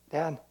and said,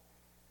 Dad,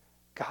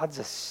 God's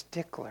a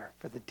stickler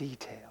for the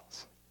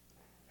details.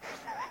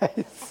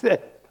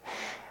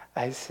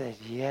 I said,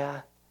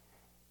 yeah,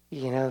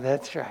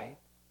 that's right.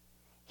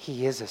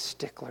 He is a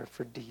stickler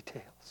for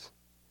details.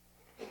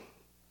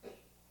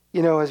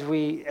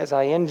 As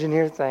I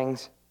engineer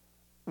things,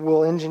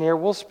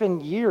 we'll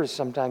spend years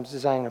sometimes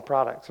designing a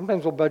product.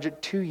 Sometimes we'll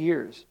budget 2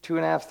 years,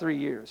 2.5, 3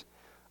 years.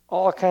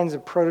 All kinds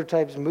of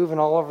prototypes moving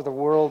all over the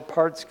world,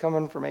 parts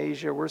coming from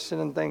Asia, we're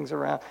sending things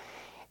around.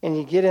 And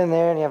you get in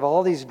there and you have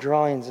all these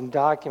drawings and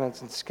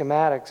documents and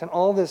schematics and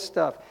all this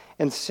stuff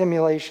and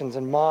simulations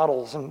and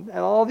models and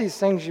all these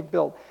things you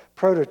built,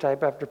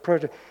 prototype after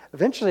prototype.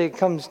 Eventually it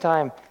comes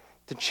time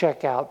to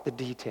check out the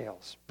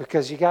details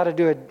because you got to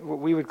do what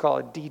we would call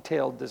a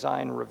detailed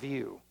design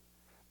review.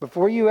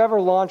 Before you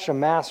ever launch a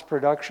mass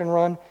production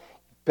run, you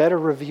better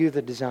review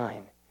the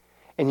design.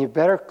 And you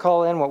better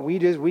call in what we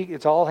do.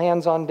 It's all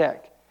hands on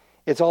deck.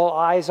 It's all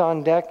eyes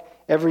on deck.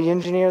 Every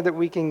engineer that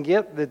we can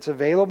get that's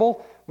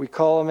available, we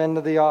call them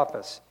into the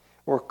office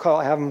or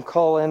have them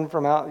call in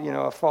from out,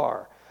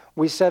 afar.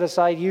 We set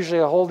aside usually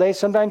a whole day.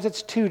 Sometimes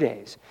it's 2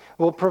 days.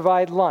 We'll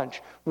provide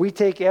lunch. We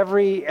take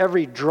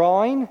every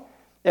drawing,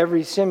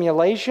 every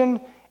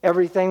simulation,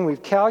 everything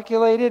we've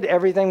calculated,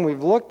 everything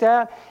we've looked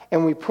at,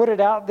 and we put it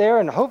out there.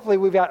 And hopefully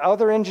we've got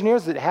other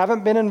engineers that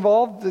haven't been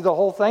involved through the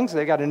whole thing, so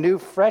they got a new,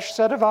 fresh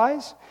set of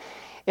eyes.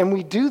 And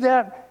we do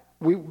that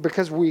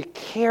because we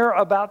care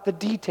about the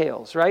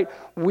details, right?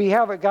 We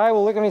have a guy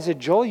will look at me and say,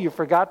 Joel, you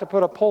forgot to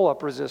put a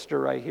pull-up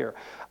resistor right here.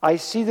 I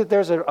see that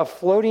there's a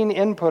floating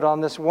input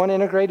on this one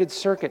integrated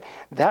circuit.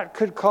 That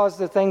could cause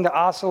the thing to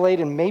oscillate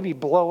and maybe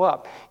blow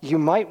up. You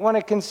might want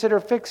to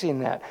consider fixing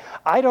that.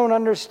 I don't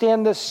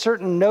understand this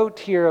certain note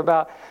here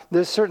about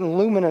this certain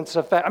luminance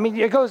effect. I mean,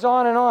 it goes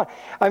on and on.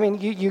 I mean,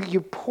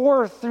 you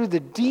pour through the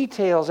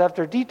details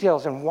after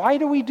details. And why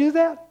do we do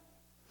that?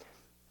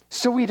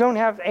 So we don't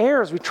have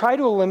errors. We try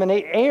to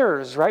eliminate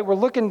errors, right? We're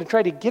looking to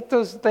try to get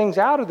those things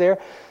out of there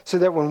so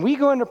that when we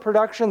go into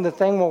production, the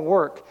thing will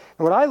work.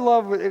 And what I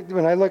love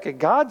when I look at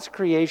God's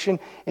creation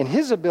and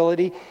his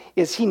ability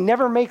is he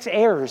never makes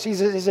errors.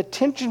 His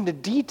attention to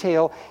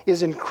detail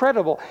is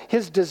incredible.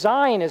 His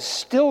design is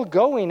still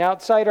going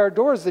outside our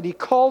doors that he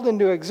called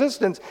into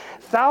existence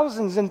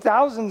thousands and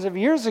thousands of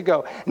years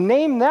ago.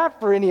 Name that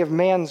for any of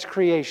man's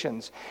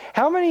creations.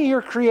 How many of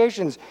your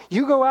creations,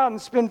 you go out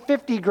and spend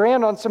 50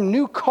 grand on some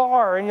new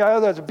car, and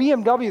that's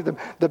BMW,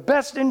 the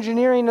best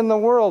engineering in the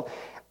world.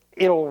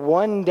 It'll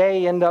one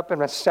day end up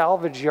in a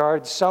salvage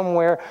yard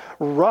somewhere,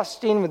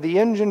 rusting with the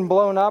engine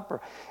blown up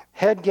or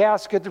head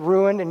gasket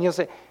ruined, and you'll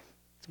say,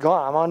 it's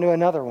gone, I'm on to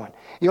another one.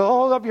 You'll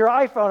hold up your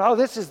iPhone, oh,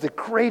 this is the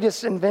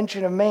greatest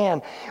invention of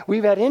man.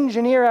 We've had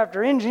engineer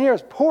after engineer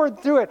has poured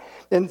through it,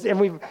 and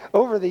we've,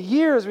 over the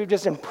years, we've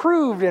just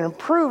improved, and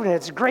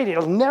it's great.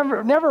 It'll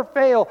never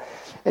fail.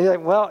 And you're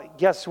like, well,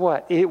 guess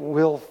what? It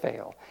will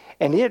fail.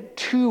 And it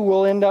too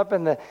will end up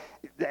in the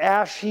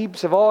ash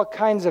heaps of all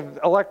kinds of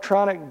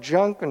electronic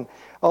junk and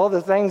all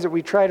the things that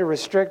we try to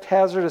restrict,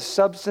 hazardous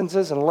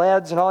substances and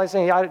leads and all these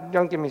things.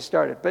 Don't get me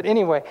started. But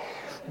anyway,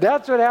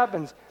 that's what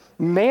happens.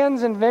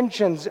 Man's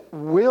inventions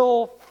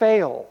will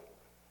fail,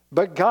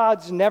 but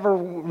God's never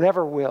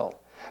will,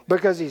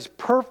 because he's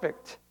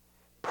perfect,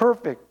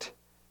 perfect,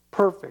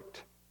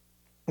 perfect.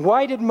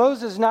 Why did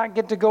Moses not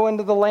get to go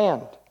into the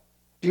land?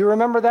 Do you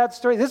remember that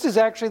story? This is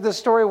actually the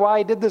story why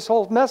I did this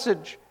whole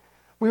message.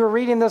 We were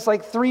reading this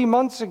like 3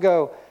 months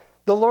ago.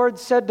 The Lord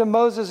said to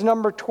Moses,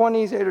 Numbers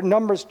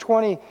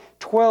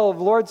 20:12,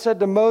 Lord said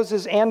to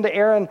Moses and to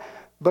Aaron,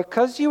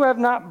 because you have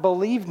not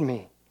believed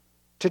me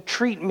to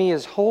treat me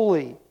as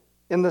holy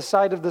in the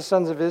sight of the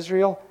sons of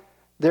Israel,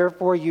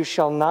 therefore you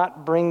shall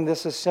not bring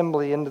this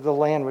assembly into the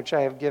land which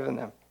I have given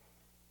them.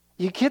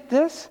 You get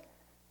this?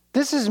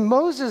 This is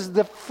Moses,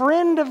 the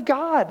friend of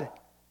God.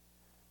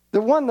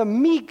 The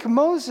meek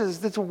Moses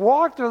that's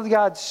walked with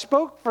God,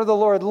 spoke for the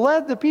Lord,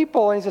 led the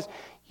people, and he says,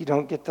 you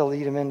don't get to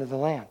lead them into the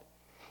land.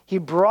 He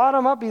brought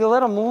them up. He let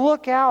them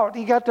look out.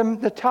 He got to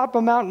the top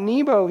of Mount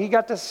Nebo. He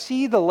got to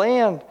see the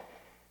land.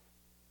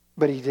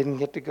 But he didn't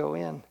get to go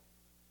in.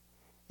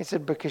 He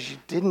said, because you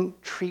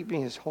didn't treat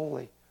me as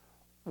holy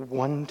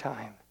one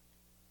time.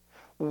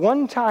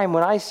 One time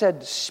when I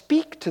said,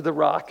 speak to the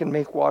rock and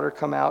make water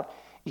come out,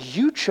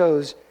 you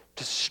chose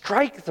to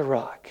strike the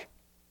rock.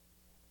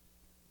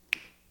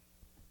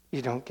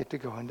 You don't get to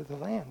go into the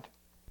land.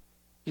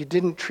 You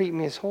didn't treat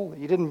me as holy.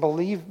 You didn't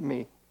believe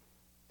me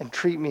and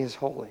treat me as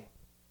holy.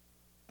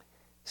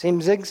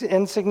 Seems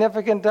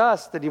insignificant to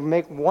us that you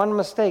make one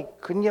mistake.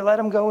 Couldn't you let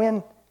him go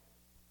in?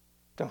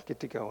 Don't get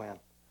to go in.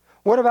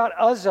 What about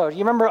Uzzah? Do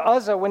you remember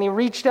Uzzah when he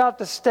reached out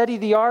to steady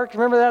the ark?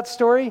 Remember that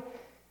story?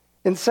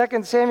 In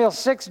 2 Samuel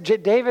 6,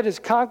 David has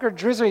conquered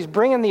Jerusalem. He's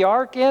bringing the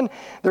ark in.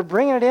 They're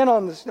bringing it in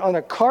on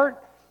a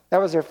cart. That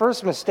was their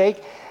first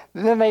mistake.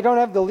 And then they don't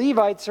have the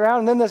Levites around.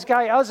 And then this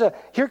guy Uzzah,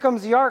 here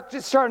comes the ark,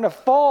 just starting to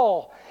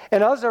fall.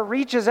 And Uzzah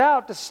reaches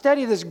out to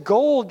steady this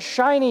gold,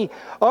 shiny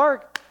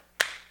ark.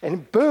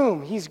 And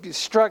boom, he's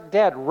struck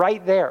dead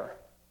right there.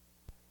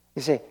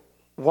 You say,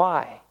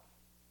 why?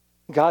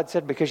 God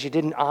said, because you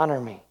didn't honor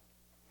me.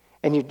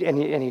 And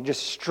he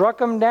just struck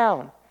him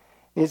down.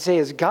 And you'd say,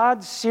 is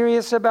God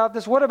serious about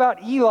this? What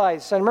about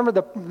Eli's son?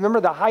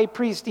 Remember the high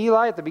priest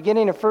Eli at the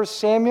beginning of 1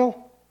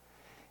 Samuel?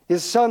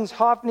 His sons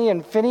Hophni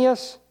and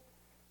Phinehas?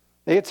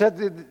 It said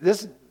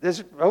this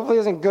hopefully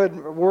isn't good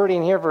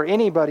wording here for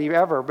anybody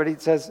ever, but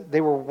it says they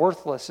were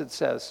worthless, it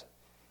says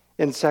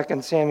in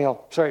 1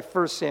 Samuel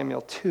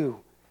 2.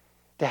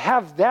 To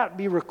have that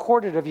be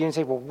recorded of you and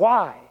say, well,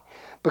 why?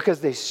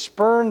 Because they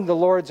spurned the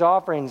Lord's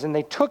offerings and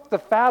they took the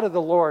fat of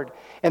the Lord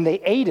and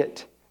they ate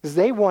it because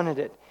they wanted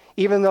it.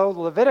 Even though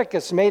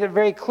Leviticus made it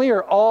very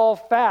clear, all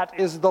fat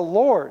is the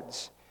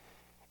Lord's.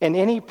 And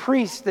any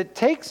priest that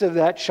takes of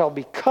that shall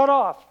be cut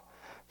off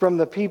from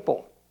the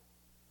people.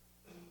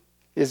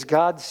 Is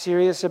God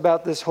serious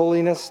about this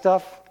holiness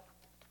stuff?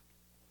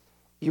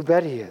 You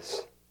bet he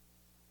is.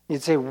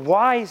 You'd say,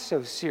 why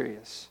so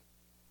serious?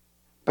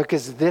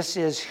 Because this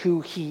is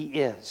who he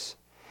is.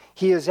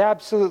 He is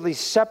absolutely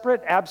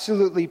separate,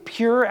 absolutely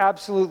pure,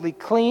 absolutely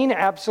clean,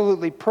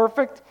 absolutely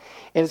perfect.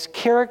 In his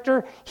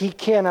character, he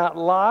cannot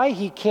lie,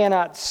 he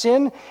cannot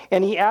sin,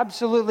 and he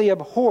absolutely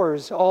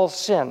abhors all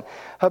sin.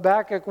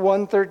 Habakkuk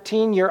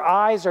 1:13, your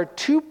eyes are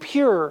too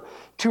pure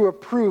to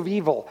approve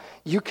evil.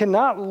 You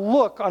cannot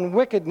look on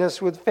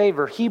wickedness with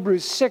favor.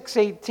 Hebrews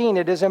 6:18,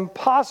 it is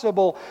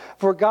impossible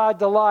for God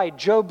to lie.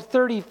 Job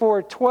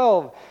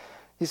 34:12,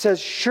 he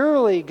says,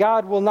 surely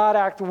God will not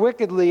act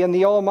wickedly, and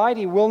the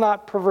Almighty will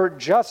not pervert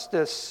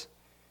justice.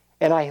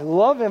 And I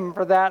love him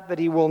for that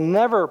he will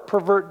never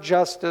pervert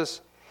justice.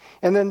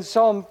 And then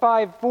Psalm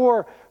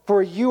 5:4,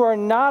 for you are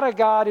not a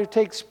God who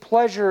takes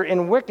pleasure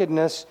in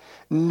wickedness.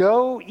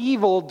 No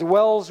evil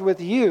dwells with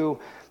you.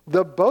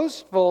 The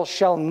boastful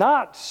shall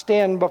not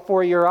stand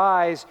before your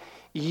eyes.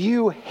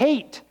 You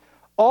hate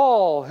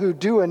all who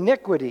do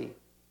iniquity.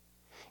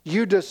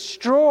 You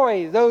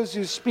destroy those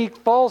who speak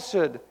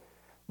falsehood.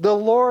 The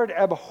Lord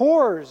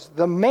abhors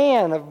the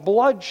man of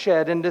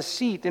bloodshed and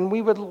deceit. And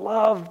we would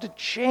love to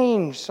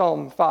change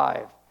Psalm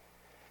 5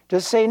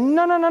 to say,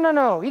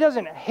 no. He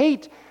doesn't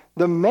hate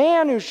the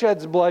man who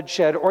sheds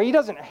bloodshed, or he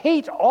doesn't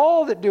hate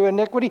all that do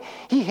iniquity.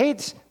 He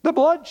hates the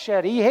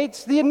bloodshed. He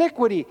hates the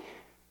iniquity.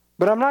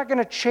 But I'm not going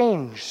to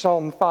change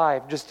Psalm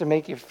 5 just to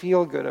make you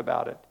feel good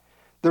about it.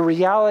 The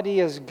reality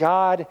is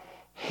God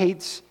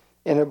hates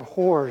and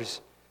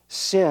abhors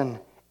sin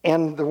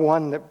and the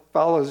one that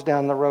follows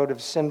down the road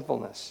of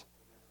sinfulness.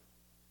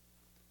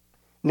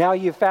 Now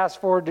you fast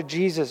forward to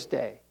Jesus'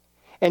 day,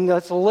 and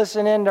let's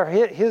listen into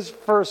his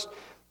first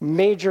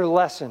major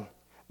lesson,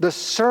 the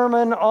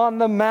Sermon on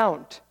the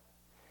Mount.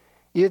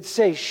 You'd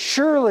say,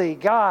 surely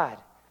God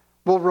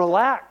will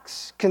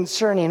relax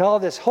concerning all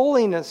this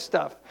holiness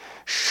stuff.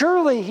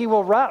 Surely he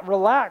will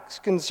relax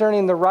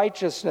concerning the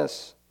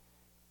righteousness.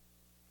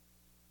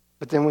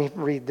 But then we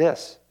read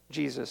this,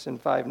 Jesus in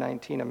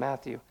 5:19 of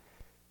Matthew.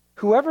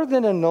 Whoever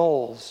then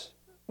annuls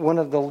one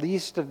of the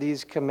least of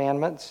these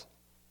commandments,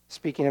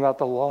 speaking about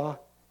the law,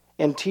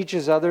 and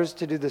teaches others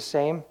to do the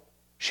same,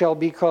 shall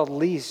be called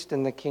least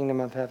in the kingdom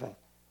of heaven.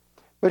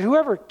 But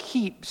whoever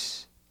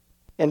keeps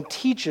and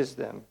teaches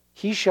them,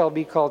 he shall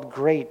be called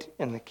great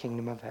in the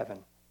kingdom of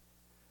heaven.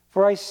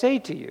 For I say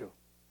to you,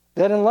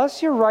 that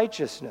unless your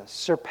righteousness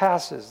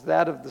surpasses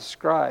that of the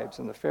scribes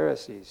and the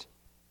Pharisees,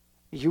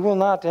 you will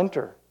not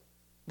enter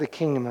the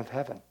kingdom of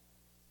heaven.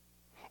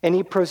 And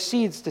he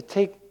proceeds to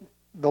take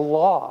the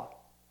law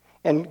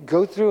and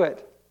go through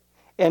it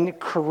and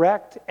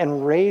correct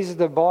and raise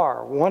the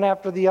bar one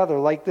after the other,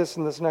 like this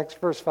in this next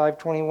verse,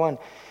 5:21.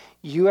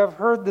 You have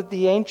heard that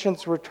the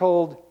ancients were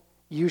told,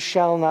 you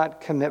shall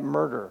not commit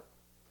murder,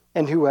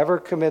 and whoever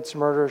commits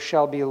murder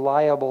shall be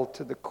liable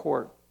to the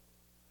court.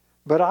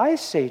 But I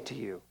say to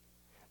you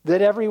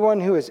that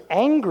everyone who is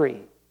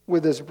angry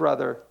with his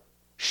brother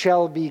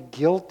shall be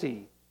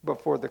guilty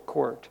before the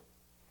court.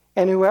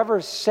 And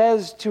whoever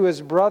says to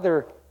his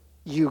brother,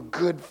 you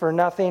good for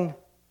nothing,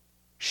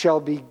 shall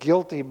be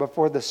guilty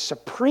before the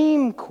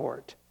Supreme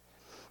Court.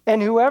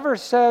 And whoever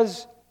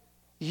says,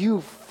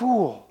 you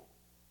fool,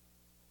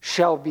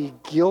 shall be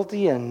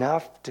guilty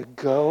enough to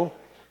go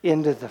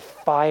into the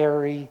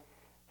fiery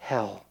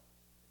hell.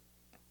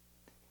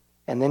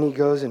 And then he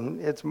goes and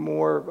it's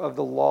more of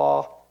the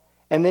law.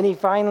 And then he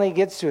finally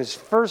gets to his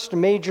first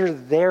major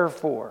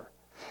therefore.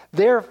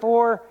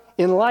 Therefore,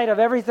 in light of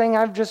everything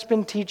I've just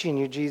been teaching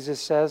you, Jesus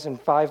says in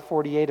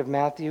 5:48 of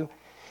Matthew,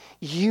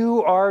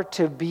 you are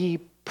to be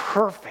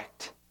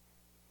perfect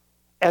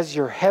as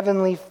your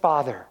heavenly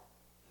Father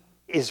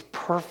is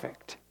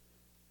perfect.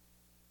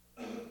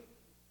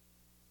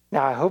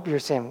 Now, I hope you're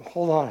saying,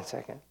 hold on a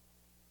second.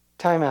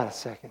 Time out a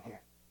second here.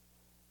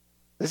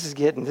 This is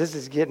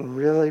getting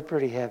really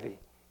pretty heavy.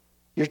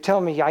 You're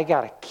telling me I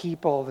got to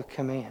keep all the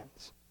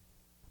commands.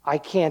 I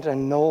can't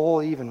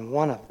annul even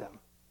one of them.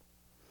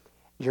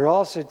 You're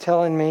also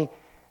telling me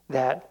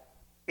that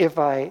if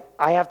I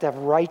have to have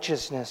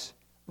righteousness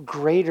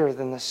greater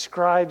than the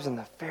scribes and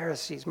the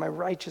Pharisees, my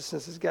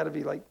righteousness has got to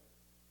be like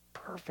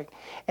perfect.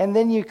 And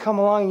then you come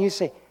along and you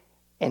say,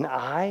 and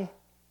I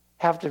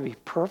have to be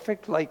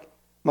perfect like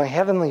my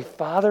heavenly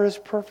Father is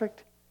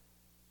perfect?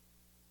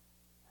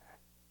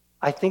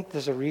 I think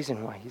there's a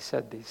reason why he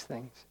said these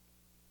things.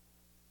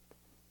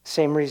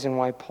 Same reason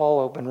why Paul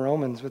opened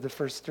Romans with the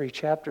first 3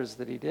 chapters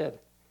that he did.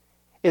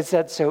 It's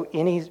that so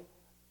any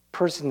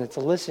person that's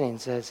listening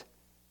says,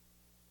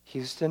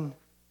 Houston,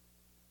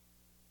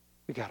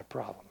 we got a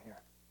problem here.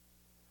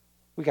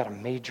 We got a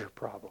major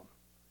problem.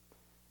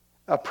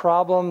 A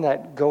problem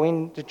that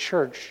going to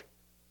church,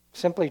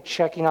 simply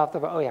checking off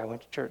I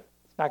went to church,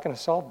 it's not going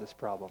to solve this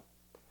problem.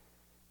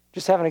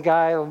 Just having a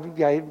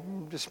guy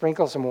just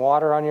sprinkle some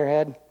water on your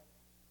head,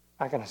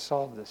 not going to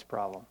solve this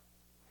problem.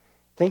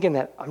 Thinking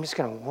that I'm just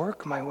going to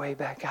work my way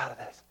back out of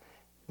this.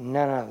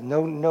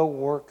 No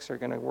works are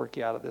going to work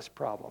you out of this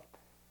problem.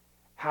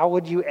 How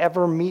would you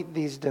ever meet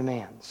these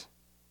demands?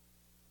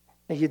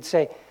 And you'd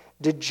say,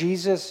 did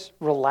Jesus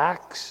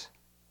relax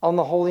on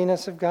the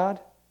holiness of God?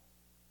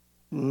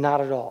 Not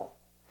at all.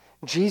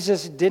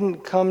 Jesus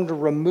didn't come to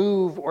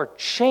remove or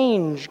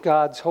change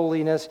God's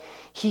holiness.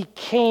 He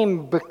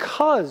came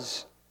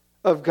because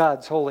of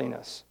God's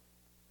holiness.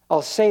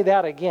 I'll say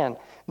that again.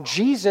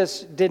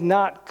 Jesus did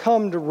not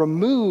come to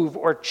remove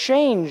or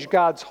change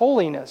God's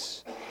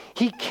holiness.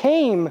 He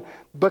came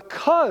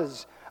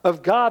because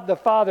of God the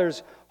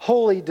Father's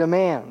holy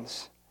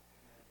demands.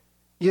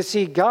 You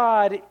see,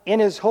 God in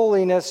his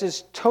holiness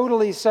is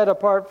totally set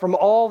apart from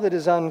all that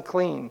is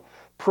unclean,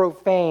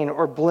 profane,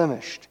 or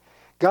blemished.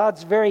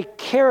 God's very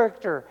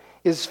character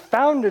is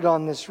founded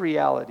on this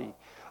reality.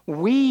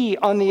 We,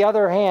 on the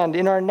other hand,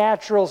 in our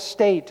natural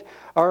state,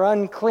 are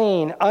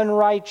unclean,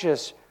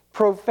 unrighteous,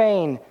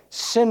 profane,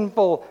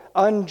 sinful,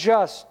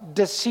 unjust,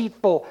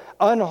 deceitful,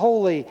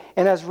 unholy.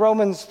 And as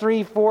Romans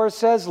 3:4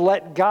 says,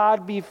 let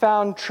God be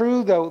found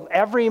true, though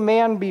every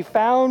man be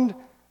found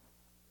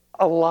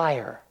a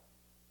liar.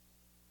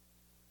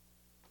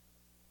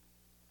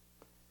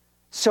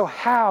 So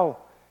how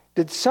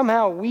did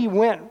somehow we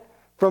went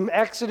from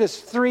Exodus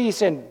 3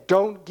 saying,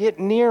 don't get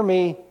near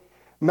me,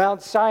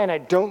 Mount Sinai,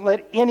 don't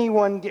let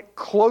anyone get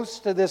close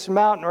to this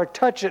mountain or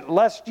touch it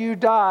lest you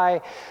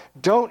die.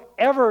 Don't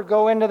ever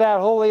go into that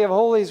Holy of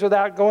Holies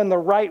without going the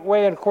right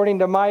way according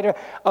to my,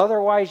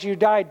 otherwise you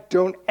die.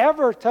 Don't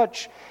ever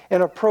touch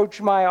and approach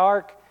my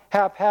ark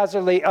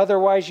haphazardly,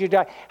 otherwise you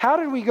die. How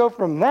did we go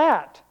from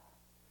that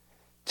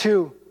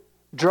to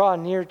draw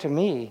near to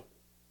me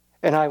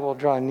and I will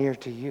draw near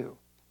to you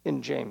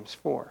in James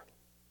 4?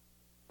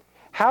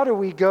 How do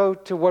we go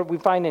to what we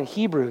find in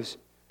Hebrews?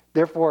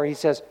 Therefore, he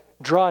says,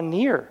 draw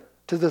near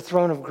to the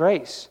throne of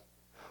grace.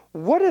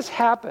 What has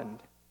happened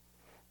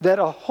that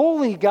a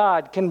holy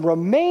God can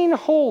remain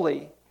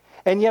holy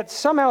and yet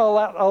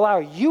somehow allow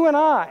you and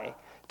I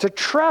to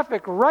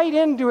traffic right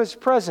into his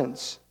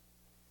presence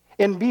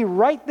and be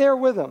right there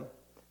with him?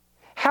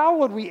 How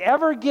would we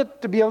ever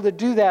get to be able to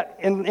do that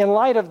in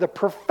light of the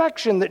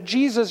perfection that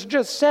Jesus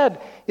just said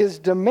is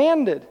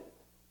demanded?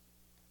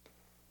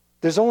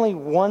 There's only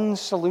one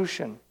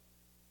solution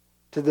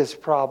to this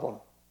problem.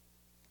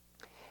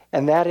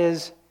 And that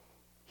is,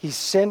 he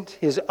sent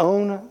his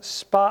own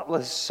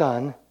spotless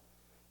Son,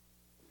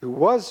 who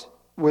was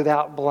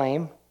without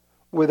blame,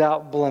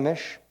 without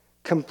blemish,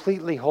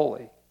 completely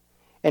holy.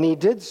 And he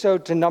did so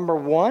to, number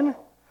one,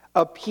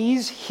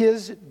 appease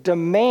his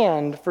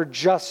demand for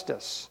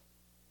justice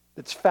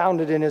that's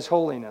founded in his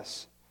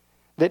holiness.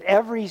 That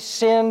every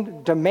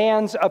sin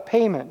demands a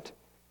payment.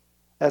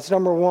 That's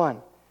number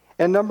one.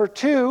 And number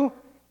two,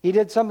 he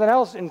did something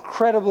else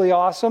incredibly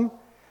awesome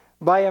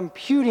by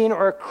imputing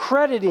or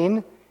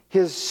crediting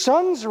his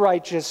Son's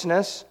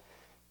righteousness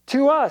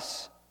to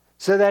us,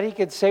 so that he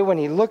could say when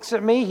he looks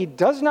at me, he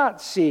does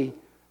not see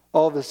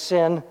all the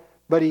sin,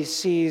 but he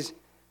sees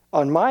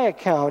on my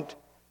account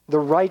the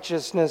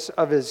righteousness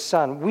of his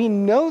Son. We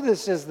know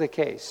this is the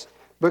case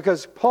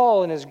because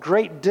Paul, in his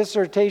great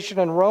dissertation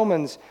in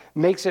Romans,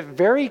 makes it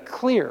very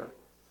clear.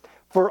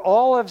 For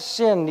all have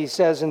sinned, he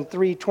says in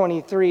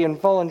 3:23, and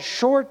fallen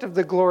short of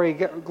the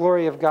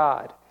glory of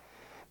God.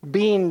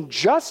 Being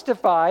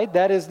justified,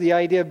 that is the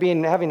idea of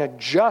having a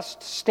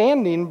just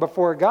standing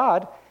before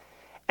God,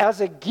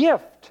 as a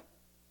gift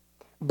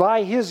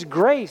by his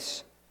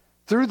grace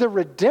through the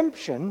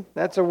redemption,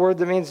 that's a word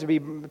that means to be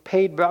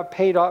paid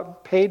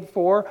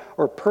for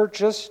or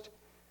purchased,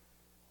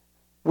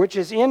 which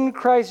is in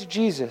Christ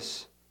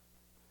Jesus,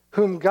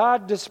 whom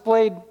God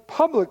displayed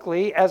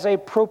publicly as a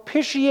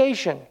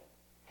propitiation,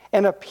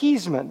 an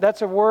appeasement.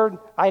 That's a word,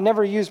 I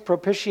never use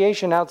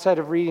propitiation outside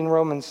of reading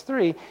Romans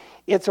 3.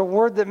 It's a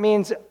word that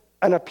means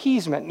an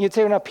appeasement. You'd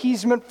say an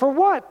appeasement for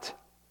what?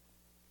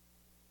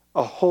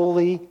 A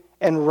holy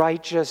and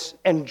righteous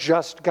and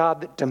just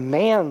God that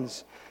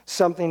demands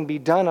something be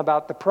done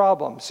about the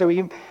problem. So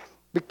he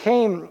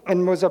became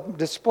and was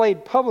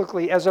displayed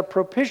publicly as a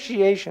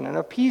propitiation, an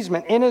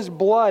appeasement in his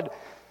blood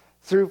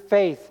through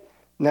faith.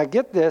 Now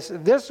get this,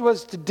 this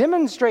was to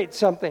demonstrate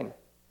something.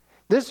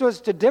 This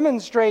was to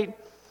demonstrate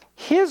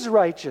his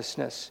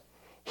righteousness,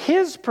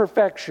 his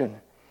perfection,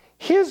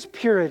 his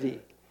purity,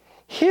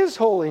 his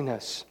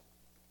holiness.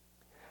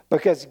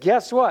 Because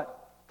guess what?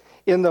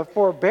 In the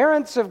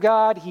forbearance of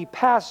God, he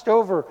passed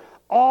over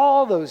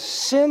all those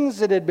sins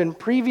that had been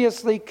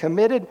previously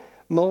committed,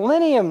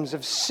 millenniums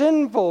of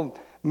sinful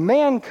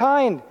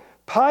mankind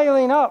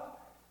piling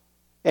up.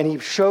 And he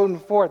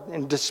showed forth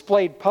and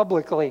displayed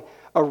publicly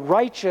a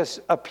righteous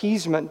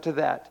appeasement to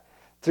that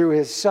through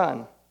his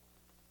Son.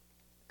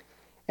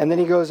 And then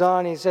he goes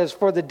on, he says,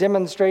 for the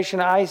demonstration,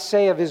 I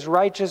say, of his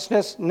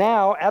righteousness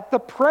now at the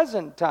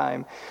present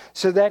time,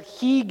 so that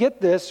he,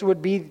 get this,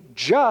 would be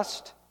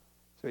just,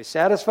 so he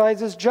satisfies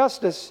his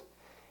justice,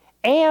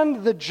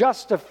 and the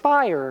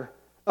justifier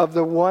of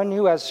the one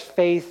who has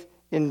faith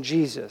in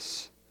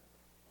Jesus.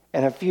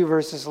 And a few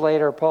verses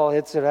later, Paul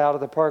hits it out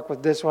of the park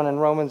with this one in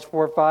Romans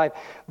 4:5.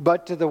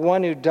 But to the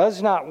one who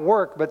does not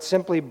work, but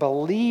simply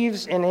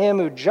believes in him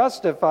who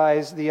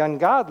justifies the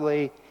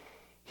ungodly,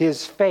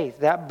 his faith,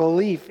 that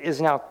belief, is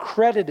now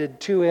credited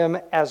to him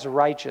as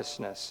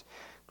righteousness.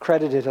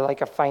 Credited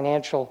like a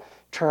financial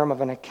term of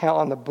an account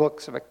on the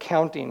books of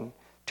accounting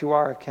to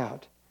our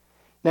account.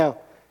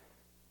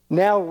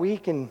 Now we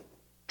can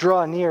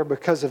draw near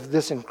because of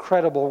this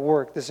incredible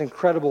work, this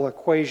incredible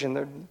equation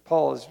that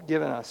Paul has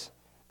given us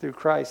through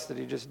Christ that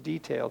he just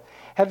detailed.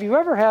 Have you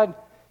ever had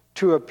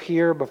to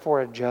appear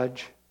before a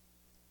judge?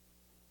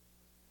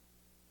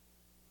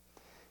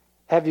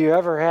 Have you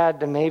ever had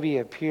to maybe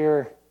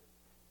appear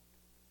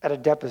at a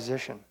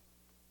deposition?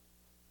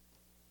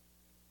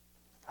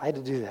 I had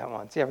to do that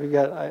once. Yeah,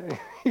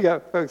 you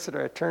got folks that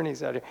are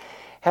attorneys out here.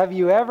 Have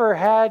you ever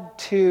had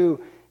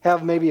to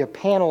have maybe a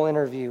panel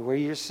interview where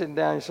you're sitting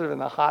down, you're sort of in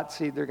the hot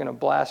seat, they're going to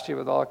blast you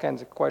with all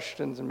kinds of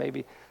questions and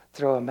maybe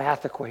throw a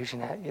math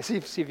equation at you,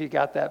 see if you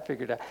got that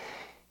figured out.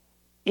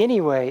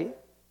 Anyway,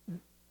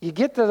 you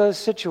get to those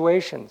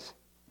situations.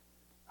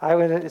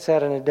 I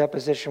sat in a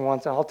deposition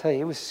once, and I'll tell you,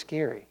 it was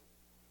scary.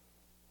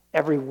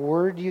 Every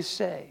word you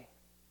say,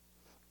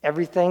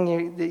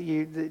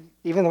 everything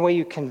even the way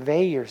you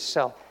convey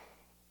yourself,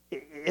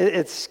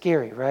 it's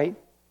scary, right?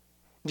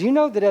 Do you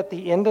know that at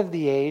the end of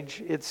the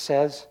age, it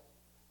says,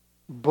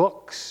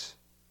 books,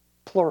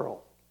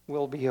 plural,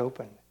 will be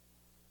opened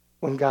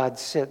when God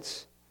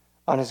sits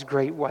on his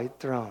great white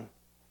throne?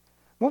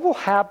 What will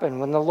happen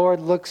when the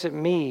Lord looks at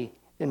me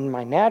in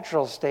my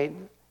natural state,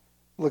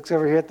 looks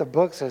over here at the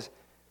book, says,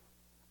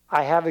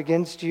 I have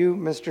against you,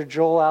 Mr.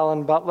 Joel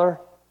Allen Butler,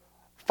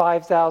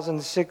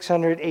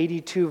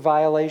 5,682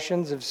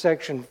 violations of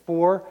Section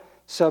 4,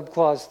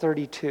 Subclause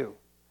 32.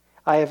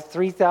 I have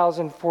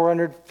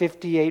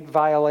 3,458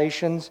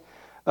 violations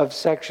of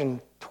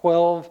Section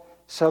 12,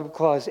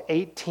 Subclause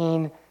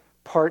 18,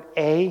 Part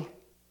A.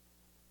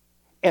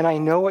 And I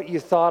know what you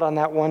thought on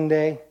that one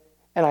day,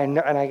 and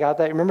I got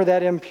that. Remember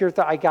that impure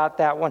thought? I got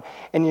that one.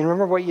 And you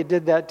remember what you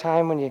did that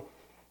time when you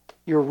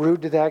were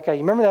rude to that guy? You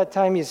remember that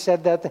time you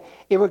said that thing?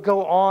 It would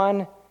go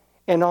on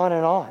and on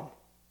and on.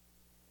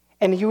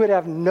 And you would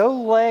have no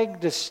leg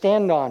to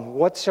stand on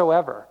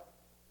whatsoever,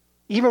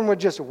 even with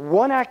just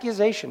one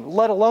accusation,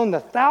 let alone the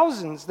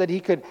thousands that he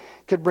could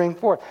bring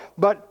forth.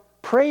 But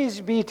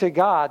praise be to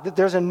God that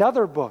there's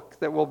another book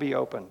that will be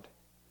opened,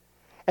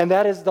 and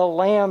that is the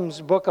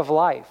Lamb's Book of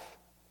Life.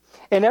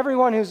 And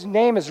everyone whose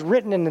name is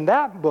written in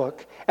that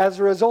book as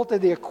a result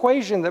of the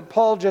equation that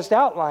Paul just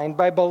outlined,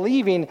 by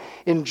believing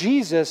in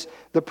Jesus,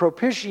 the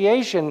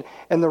propitiation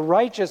and the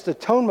righteous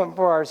atonement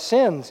for our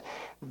sins,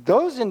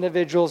 those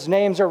individuals'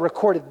 names are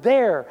recorded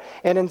there.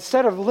 And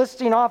instead of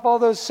listing off all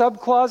those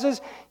subclauses,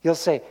 you'll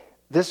say,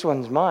 this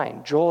one's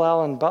mine. Joel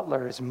Allen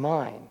Butler is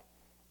mine.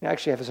 He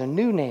actually has a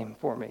new name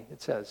for me,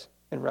 it says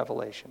in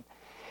Revelation.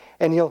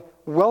 And he'll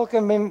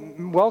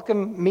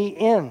welcome me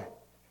in.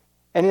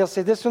 And he'll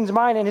say, this one's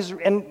mine.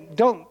 And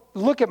don't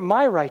look at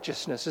my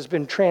righteousness has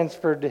been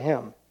transferred to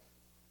him.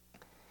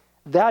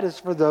 That is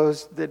for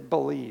those that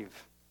believe.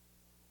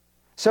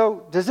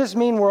 So does this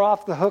mean we're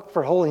off the hook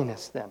for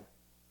holiness then?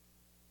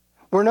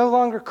 We're no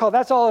longer called.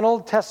 That's all in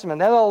Old Testament.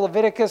 That's all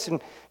Leviticus,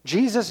 and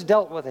Jesus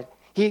dealt with it.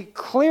 He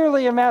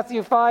clearly in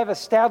Matthew 5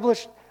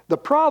 established the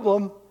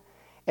problem,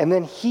 and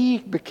then he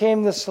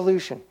became the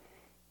solution.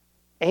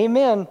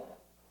 Amen.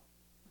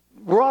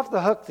 We're off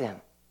the hook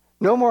then.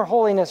 No more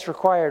holiness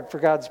required for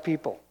God's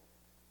people.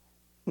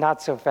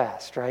 Not so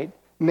fast, right?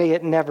 May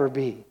it never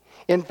be.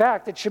 In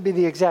fact, it should be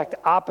the exact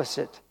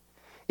opposite.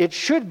 It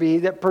should be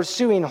that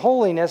pursuing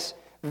holiness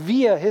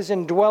via his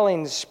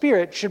indwelling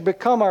Spirit should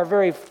become our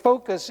very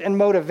focus and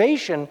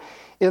motivation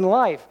in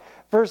life.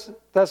 1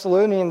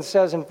 Thessalonians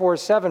says in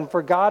 4:7,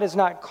 for God has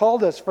not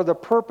called us for the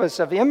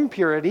purpose of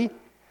impurity,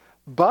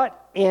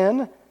 but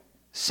in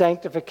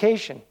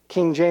sanctification.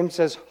 King James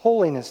says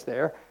holiness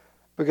there,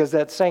 because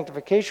that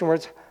sanctification word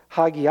is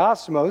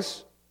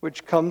hagiosmos,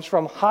 which comes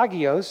from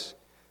hagios,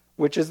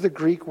 which is the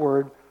Greek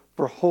word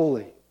for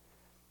holy,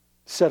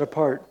 set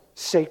apart,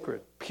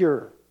 sacred,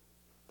 pure.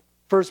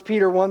 1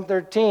 Peter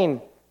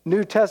 1:13,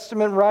 New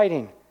Testament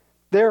writing.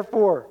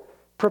 Therefore,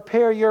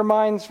 prepare your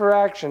minds for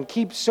action.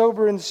 Keep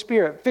sober in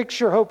spirit. Fix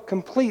your hope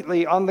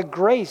completely on the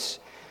grace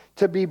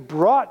to be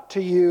brought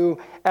to you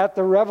at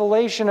the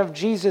revelation of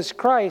Jesus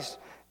Christ.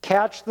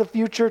 Catch the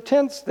future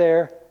tense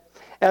there.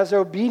 As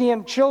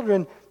obedient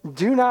children,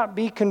 do not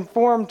be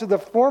conformed to the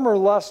former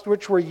lusts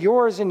which were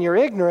yours in your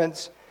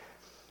ignorance,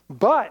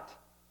 but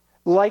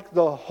like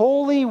the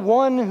Holy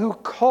One who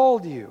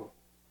called you,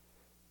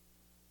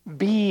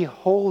 be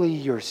holy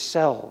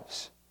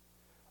yourselves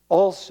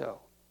also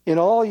in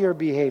all your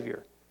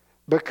behavior,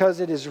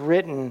 because it is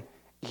written,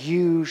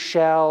 you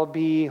shall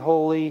be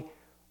holy,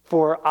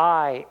 for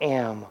I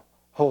am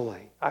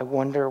holy. I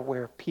wonder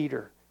where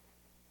Peter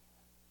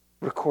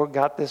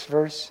got this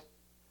verse.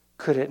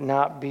 Could it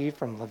not be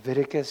from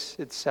Leviticus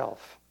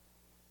itself?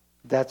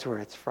 That's where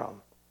it's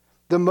from.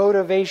 The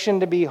motivation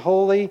to be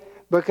holy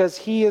because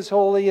he is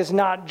holy is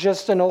not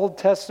just an Old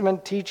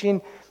Testament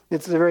teaching.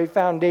 It's the very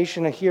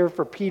foundation here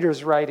for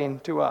Peter's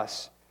writing to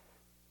us.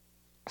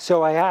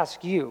 So I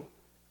ask you,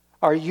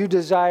 are you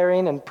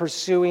desiring and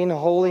pursuing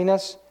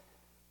holiness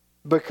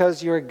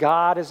because your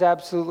God is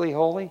absolutely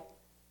holy?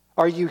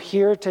 Are you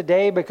here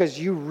today because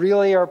you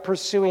really are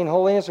pursuing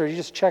holiness, or are you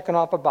just checking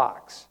off a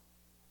box?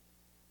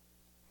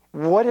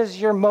 What is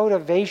your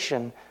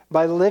motivation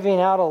by living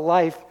out a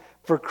life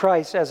for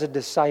Christ as a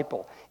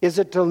disciple? Is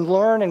it to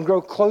learn and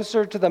grow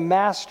closer to the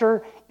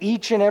Master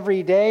each and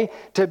every day,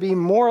 to be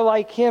more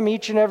like him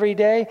each and every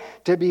day,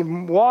 to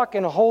walk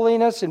in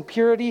holiness and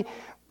purity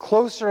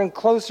closer and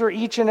closer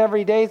each and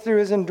every day through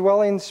his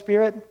indwelling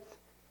Spirit?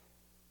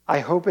 I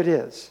hope it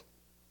is.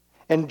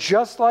 And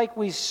just like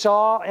we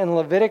saw in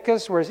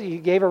Leviticus, where he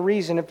gave a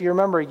reason, if you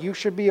remember, you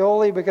should be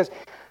holy because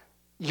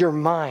you're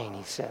mine,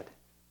 he said.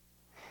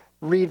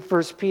 Read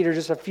 1 Peter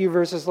just a few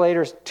verses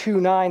later,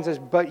 2:9 says,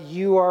 but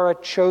you are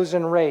a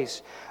chosen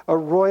race, a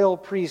royal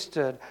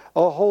priesthood,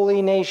 a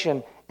holy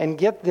nation, and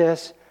get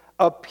this,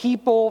 a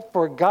people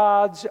for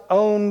God's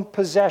own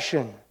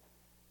possession,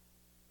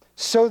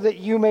 so that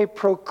you may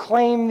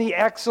proclaim the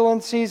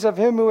excellencies of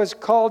him who has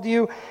called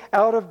you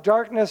out of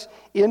darkness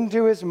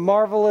into his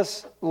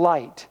marvelous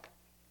light.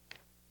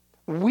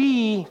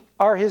 We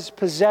are his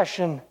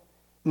possession,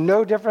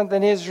 no different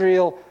than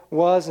Israel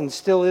was and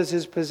still is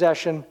his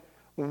possession.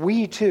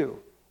 We too,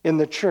 in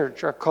the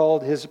church, are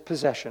called his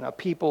possession, a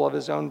people of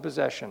his own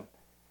possession.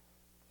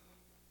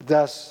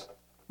 Thus,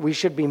 we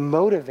should be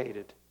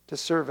motivated to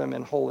serve him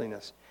in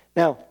holiness.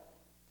 Now,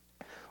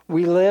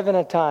 we live in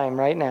a time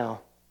right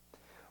now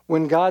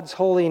when God's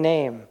holy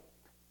name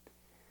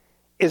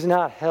is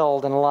not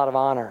held in a lot of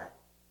honor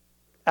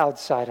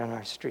outside on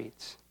our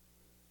streets.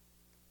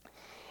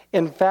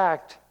 In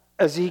fact,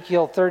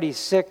 Ezekiel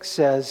 36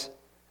 says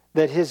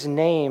that his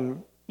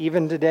name,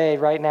 even today,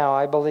 right now,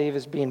 I believe,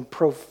 is being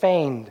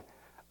profaned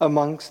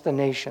amongst the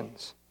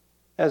nations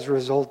as a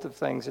result of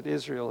things that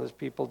Israel, his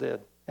people,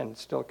 did and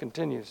still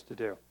continues to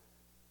do.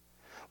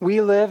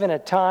 We live in a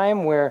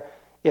time where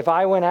if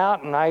I went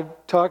out and I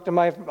talked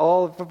to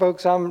all the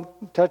folks I'm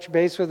touch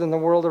base with in the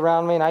world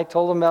around me, and I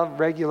told them about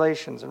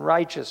regulations and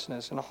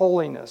righteousness and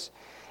holiness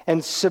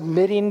and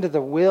submitting to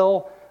the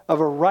will of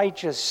a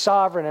righteous,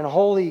 sovereign, and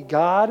holy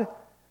God,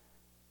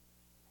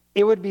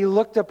 it would be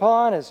looked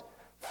upon as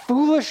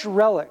foolish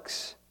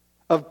relics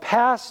of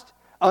past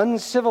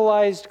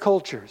uncivilized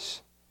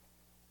cultures.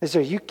 They say,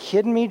 are you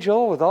kidding me,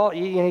 Joel? With all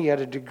you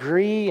got a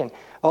degree and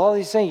all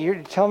these things,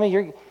 you're telling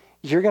me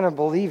you're going to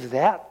believe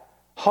that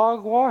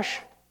hogwash?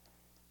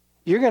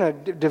 You're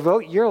going to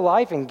devote your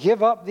life and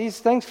give up these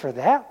things for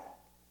that?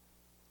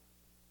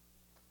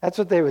 That's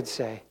what they would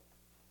say.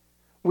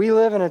 We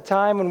live in a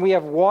time when we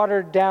have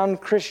watered down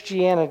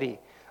Christianity,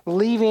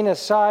 leaving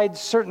aside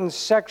certain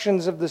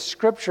sections of the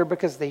Scripture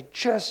because they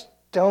just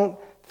don't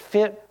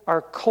fit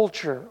our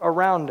culture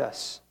around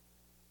us.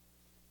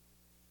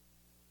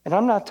 And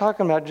I'm not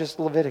talking about just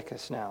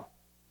Leviticus now.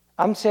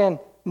 I'm saying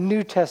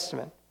New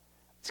Testament.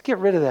 Let's get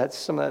rid of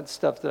some of that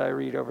stuff that I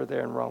read over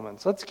there in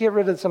Romans. Let's get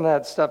rid of some of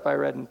that stuff I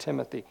read in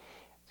Timothy.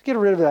 Let's get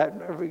rid of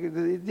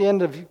that. The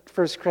end of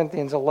 1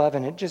 Corinthians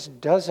 11, it just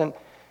doesn't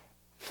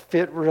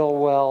fit real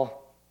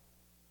well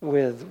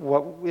with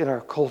what in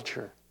our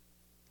culture.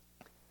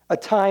 A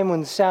time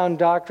when sound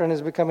doctrine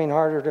is becoming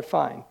harder to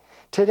find.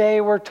 Today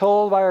we're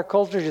told by our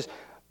culture, just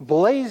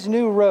blaze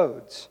new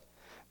roads.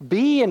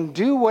 Be and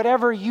do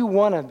whatever you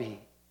want to be.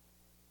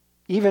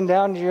 Even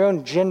down to your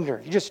own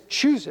gender. You just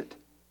choose it.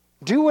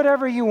 Do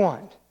whatever you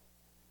want.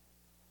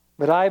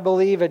 But I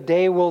believe a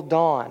day will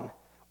dawn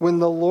when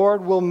the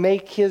Lord will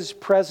make his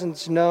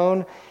presence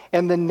known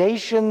and the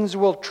nations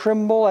will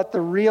tremble at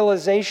the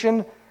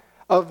realization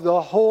of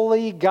the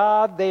holy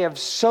God they have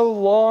so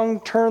long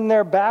turned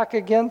their back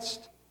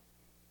against.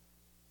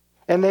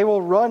 And they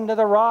will run to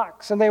the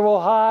rocks and they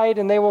will hide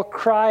and they will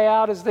cry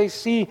out as they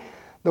see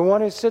the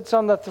one who sits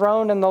on the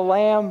throne and the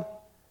Lamb.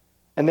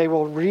 And they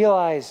will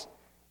realize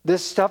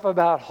this stuff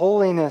about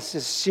holiness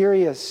is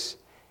serious.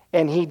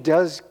 And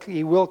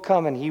he will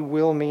come and he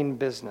will mean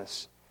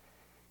business.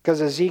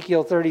 Because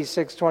Ezekiel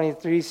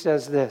 36:23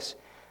 says this,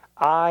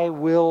 I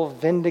will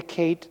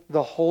vindicate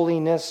the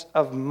holiness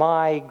of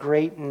my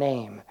great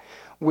name,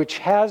 which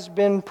has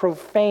been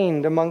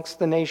profaned amongst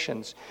the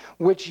nations,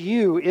 which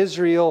you,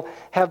 Israel,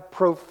 have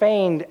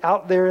profaned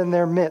out there in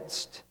their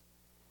midst.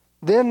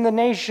 Then the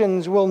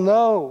nations will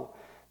know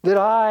that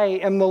I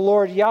am the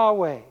Lord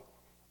Yahweh,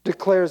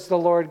 declares the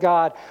Lord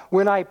God,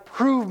 when I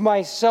prove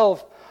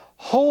myself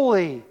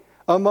holy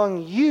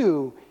among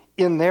you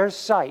in their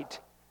sight.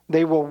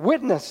 They will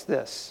witness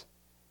this.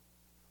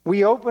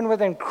 We open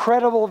with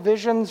incredible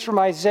visions from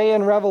Isaiah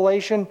and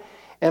Revelation,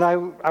 and I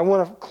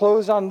want to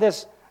close on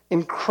this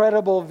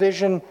incredible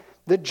vision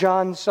that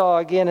John saw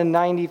again in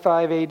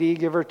 95 AD,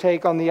 give or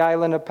take, on the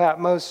island of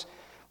Patmos,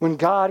 when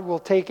God will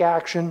take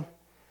action.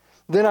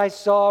 Then I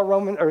saw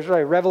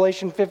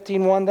Revelation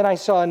 15:1. Then I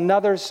saw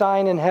another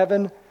sign in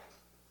heaven,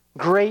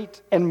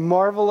 great and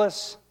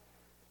marvelous,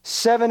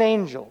 7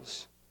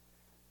 angels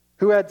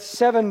who had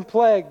 7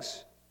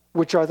 plagues,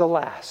 which are the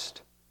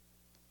last,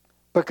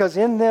 because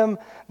in them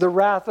the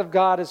wrath of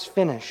God is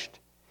finished.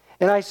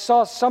 And I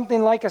saw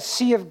something like a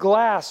sea of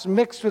glass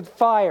mixed with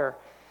fire,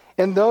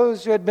 and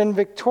those who had been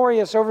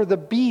victorious over the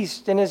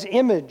beast and his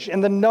image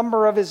and the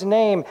number of his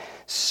name,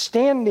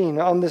 standing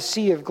on the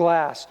sea of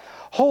glass,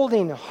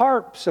 holding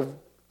harps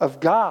of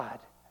God.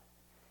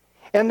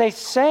 And they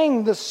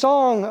sang the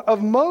song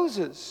of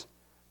Moses,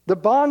 the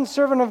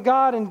bondservant of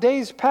God in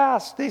days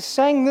past. They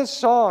sang this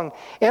song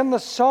and the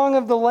song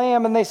of the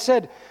Lamb, and they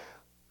said,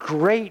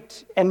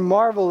 great and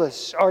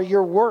marvelous are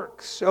your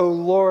works, O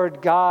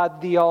Lord God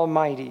the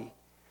Almighty.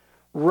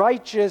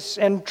 Righteous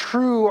and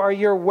true are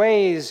your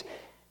ways,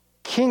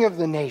 King of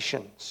the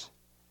nations.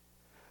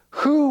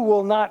 Who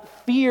will not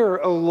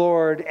fear, O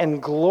Lord,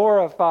 and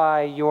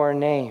glorify your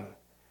name?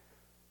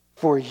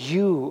 For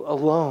you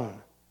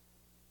alone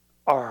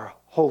are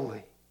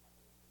holy.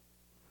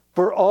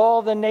 For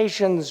all the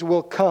nations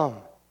will come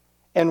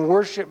and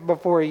worship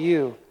before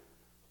you,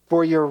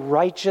 for your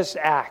righteous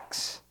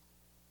acts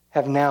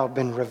have now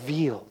been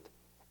revealed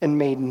and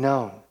made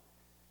known.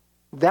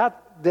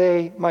 That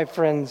day, my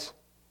friends,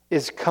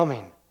 is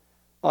coming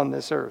on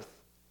this earth.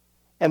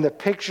 And the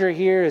picture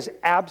here is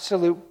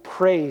absolute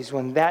praise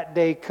when that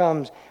day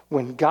comes,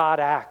 when God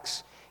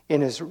acts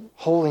in his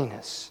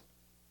holiness.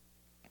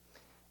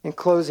 In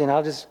closing,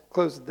 I'll just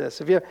close with this.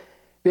 Have you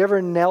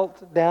ever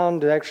knelt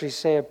down to actually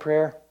say a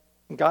prayer?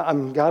 Got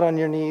on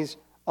your knees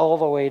all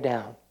the way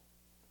down?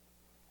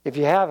 If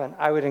you haven't,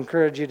 I would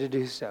encourage you to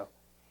do so.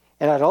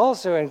 And I'd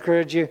also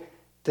encourage you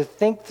to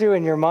think through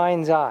in your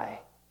mind's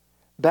eye,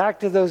 back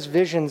to those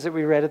visions that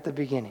we read at the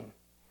beginning,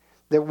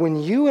 that when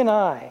you and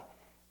I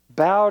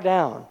bow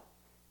down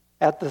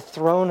at the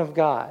throne of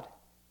God,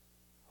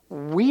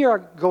 we are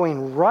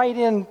going right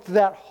into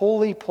that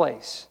holy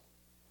place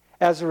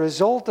as a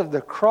result of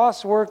the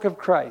cross work of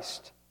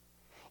Christ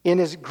in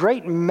his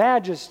great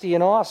majesty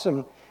and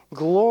awesome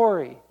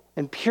glory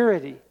and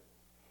purity.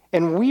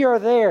 And we are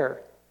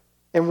there,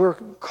 and we're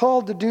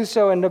called to do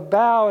so and to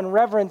bow in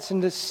reverence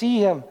and to see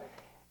him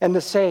and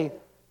to say,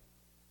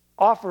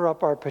 offer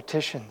up our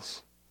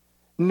petitions,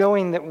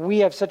 knowing that we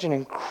have such an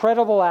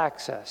incredible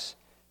access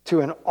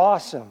to an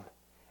awesome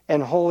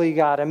and holy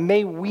God. And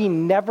may we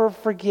never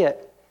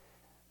forget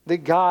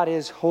that God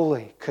is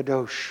holy,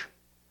 kadosh,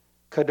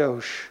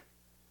 kadosh,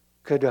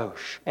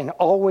 kadosh, and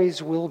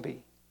always will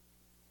be.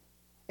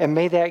 And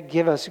may that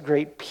give us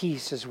great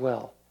peace as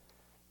well,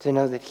 to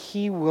know that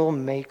he will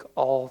make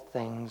all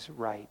things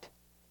right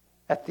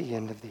at the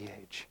end of the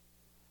age.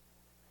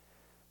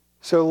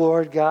 So,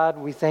 Lord God,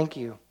 we thank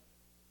you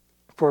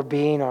for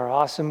being our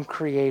awesome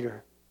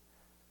creator.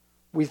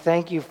 We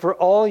thank you for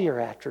all your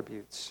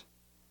attributes.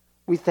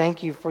 We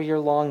thank you for your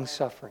long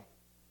suffering,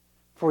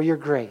 for your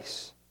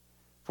grace,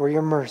 for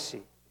your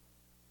mercy.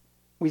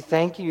 We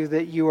thank you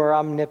that you are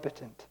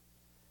omnipotent,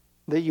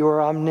 that you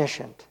are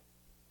omniscient,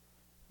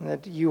 and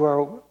that you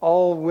are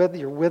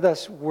you're with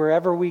us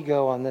wherever we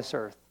go on this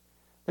earth.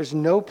 There's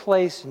no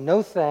place,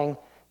 no thing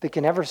that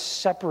can ever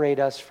separate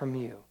us from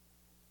you.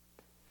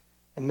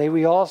 And may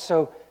we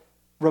also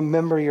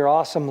remember your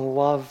awesome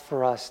love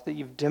for us that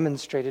you've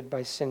demonstrated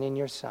by sending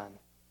your Son.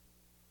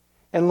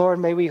 And Lord,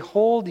 may we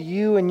hold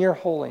you in your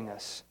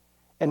holiness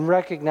and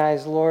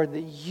recognize, Lord,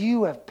 that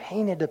you have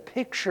painted a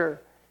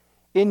picture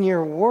in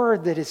your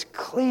word that is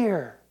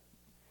clear,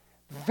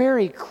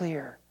 very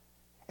clear.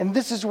 And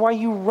this is why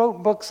you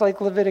wrote books like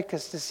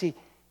Leviticus, to see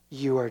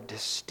you are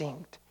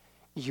distinct,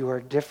 you are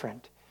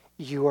different,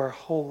 you are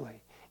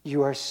holy,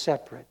 you are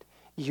separate,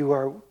 you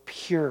are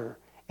pure,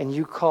 and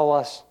you call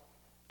us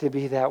to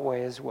be that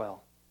way as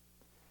well.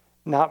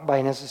 Not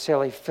by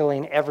necessarily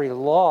filling every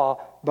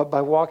law, but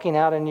by walking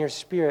out in your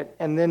Spirit.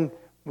 And then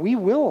we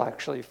will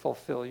actually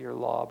fulfill your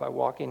law by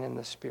walking in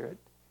the Spirit.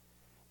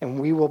 And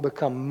we will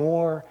become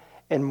more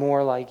and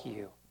more like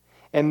you.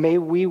 And may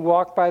we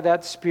walk by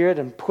that Spirit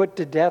and put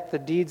to death the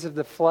deeds of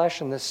the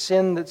flesh and the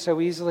sin that so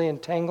easily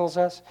entangles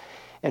us,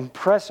 and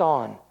press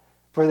on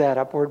for that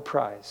upward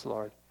prize,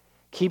 Lord.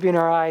 Keeping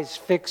our eyes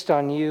fixed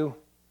on you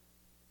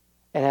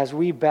And as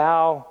we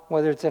bow,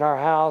 whether it's in our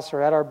house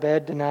or at our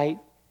bed tonight,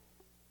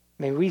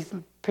 may we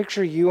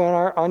picture you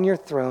on your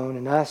throne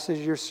and us as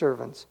your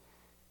servants,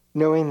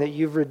 knowing that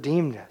you've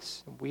redeemed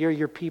us. We are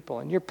your people,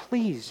 and you're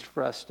pleased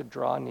for us to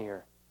draw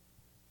near.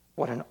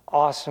 What an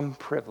awesome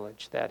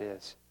privilege that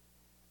is.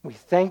 We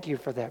thank you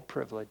for that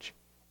privilege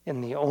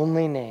in the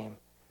only name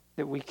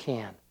that we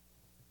can,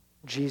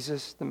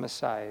 Jesus the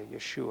Messiah,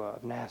 Yeshua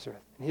of Nazareth.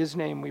 In his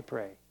name we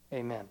pray.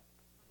 Amen.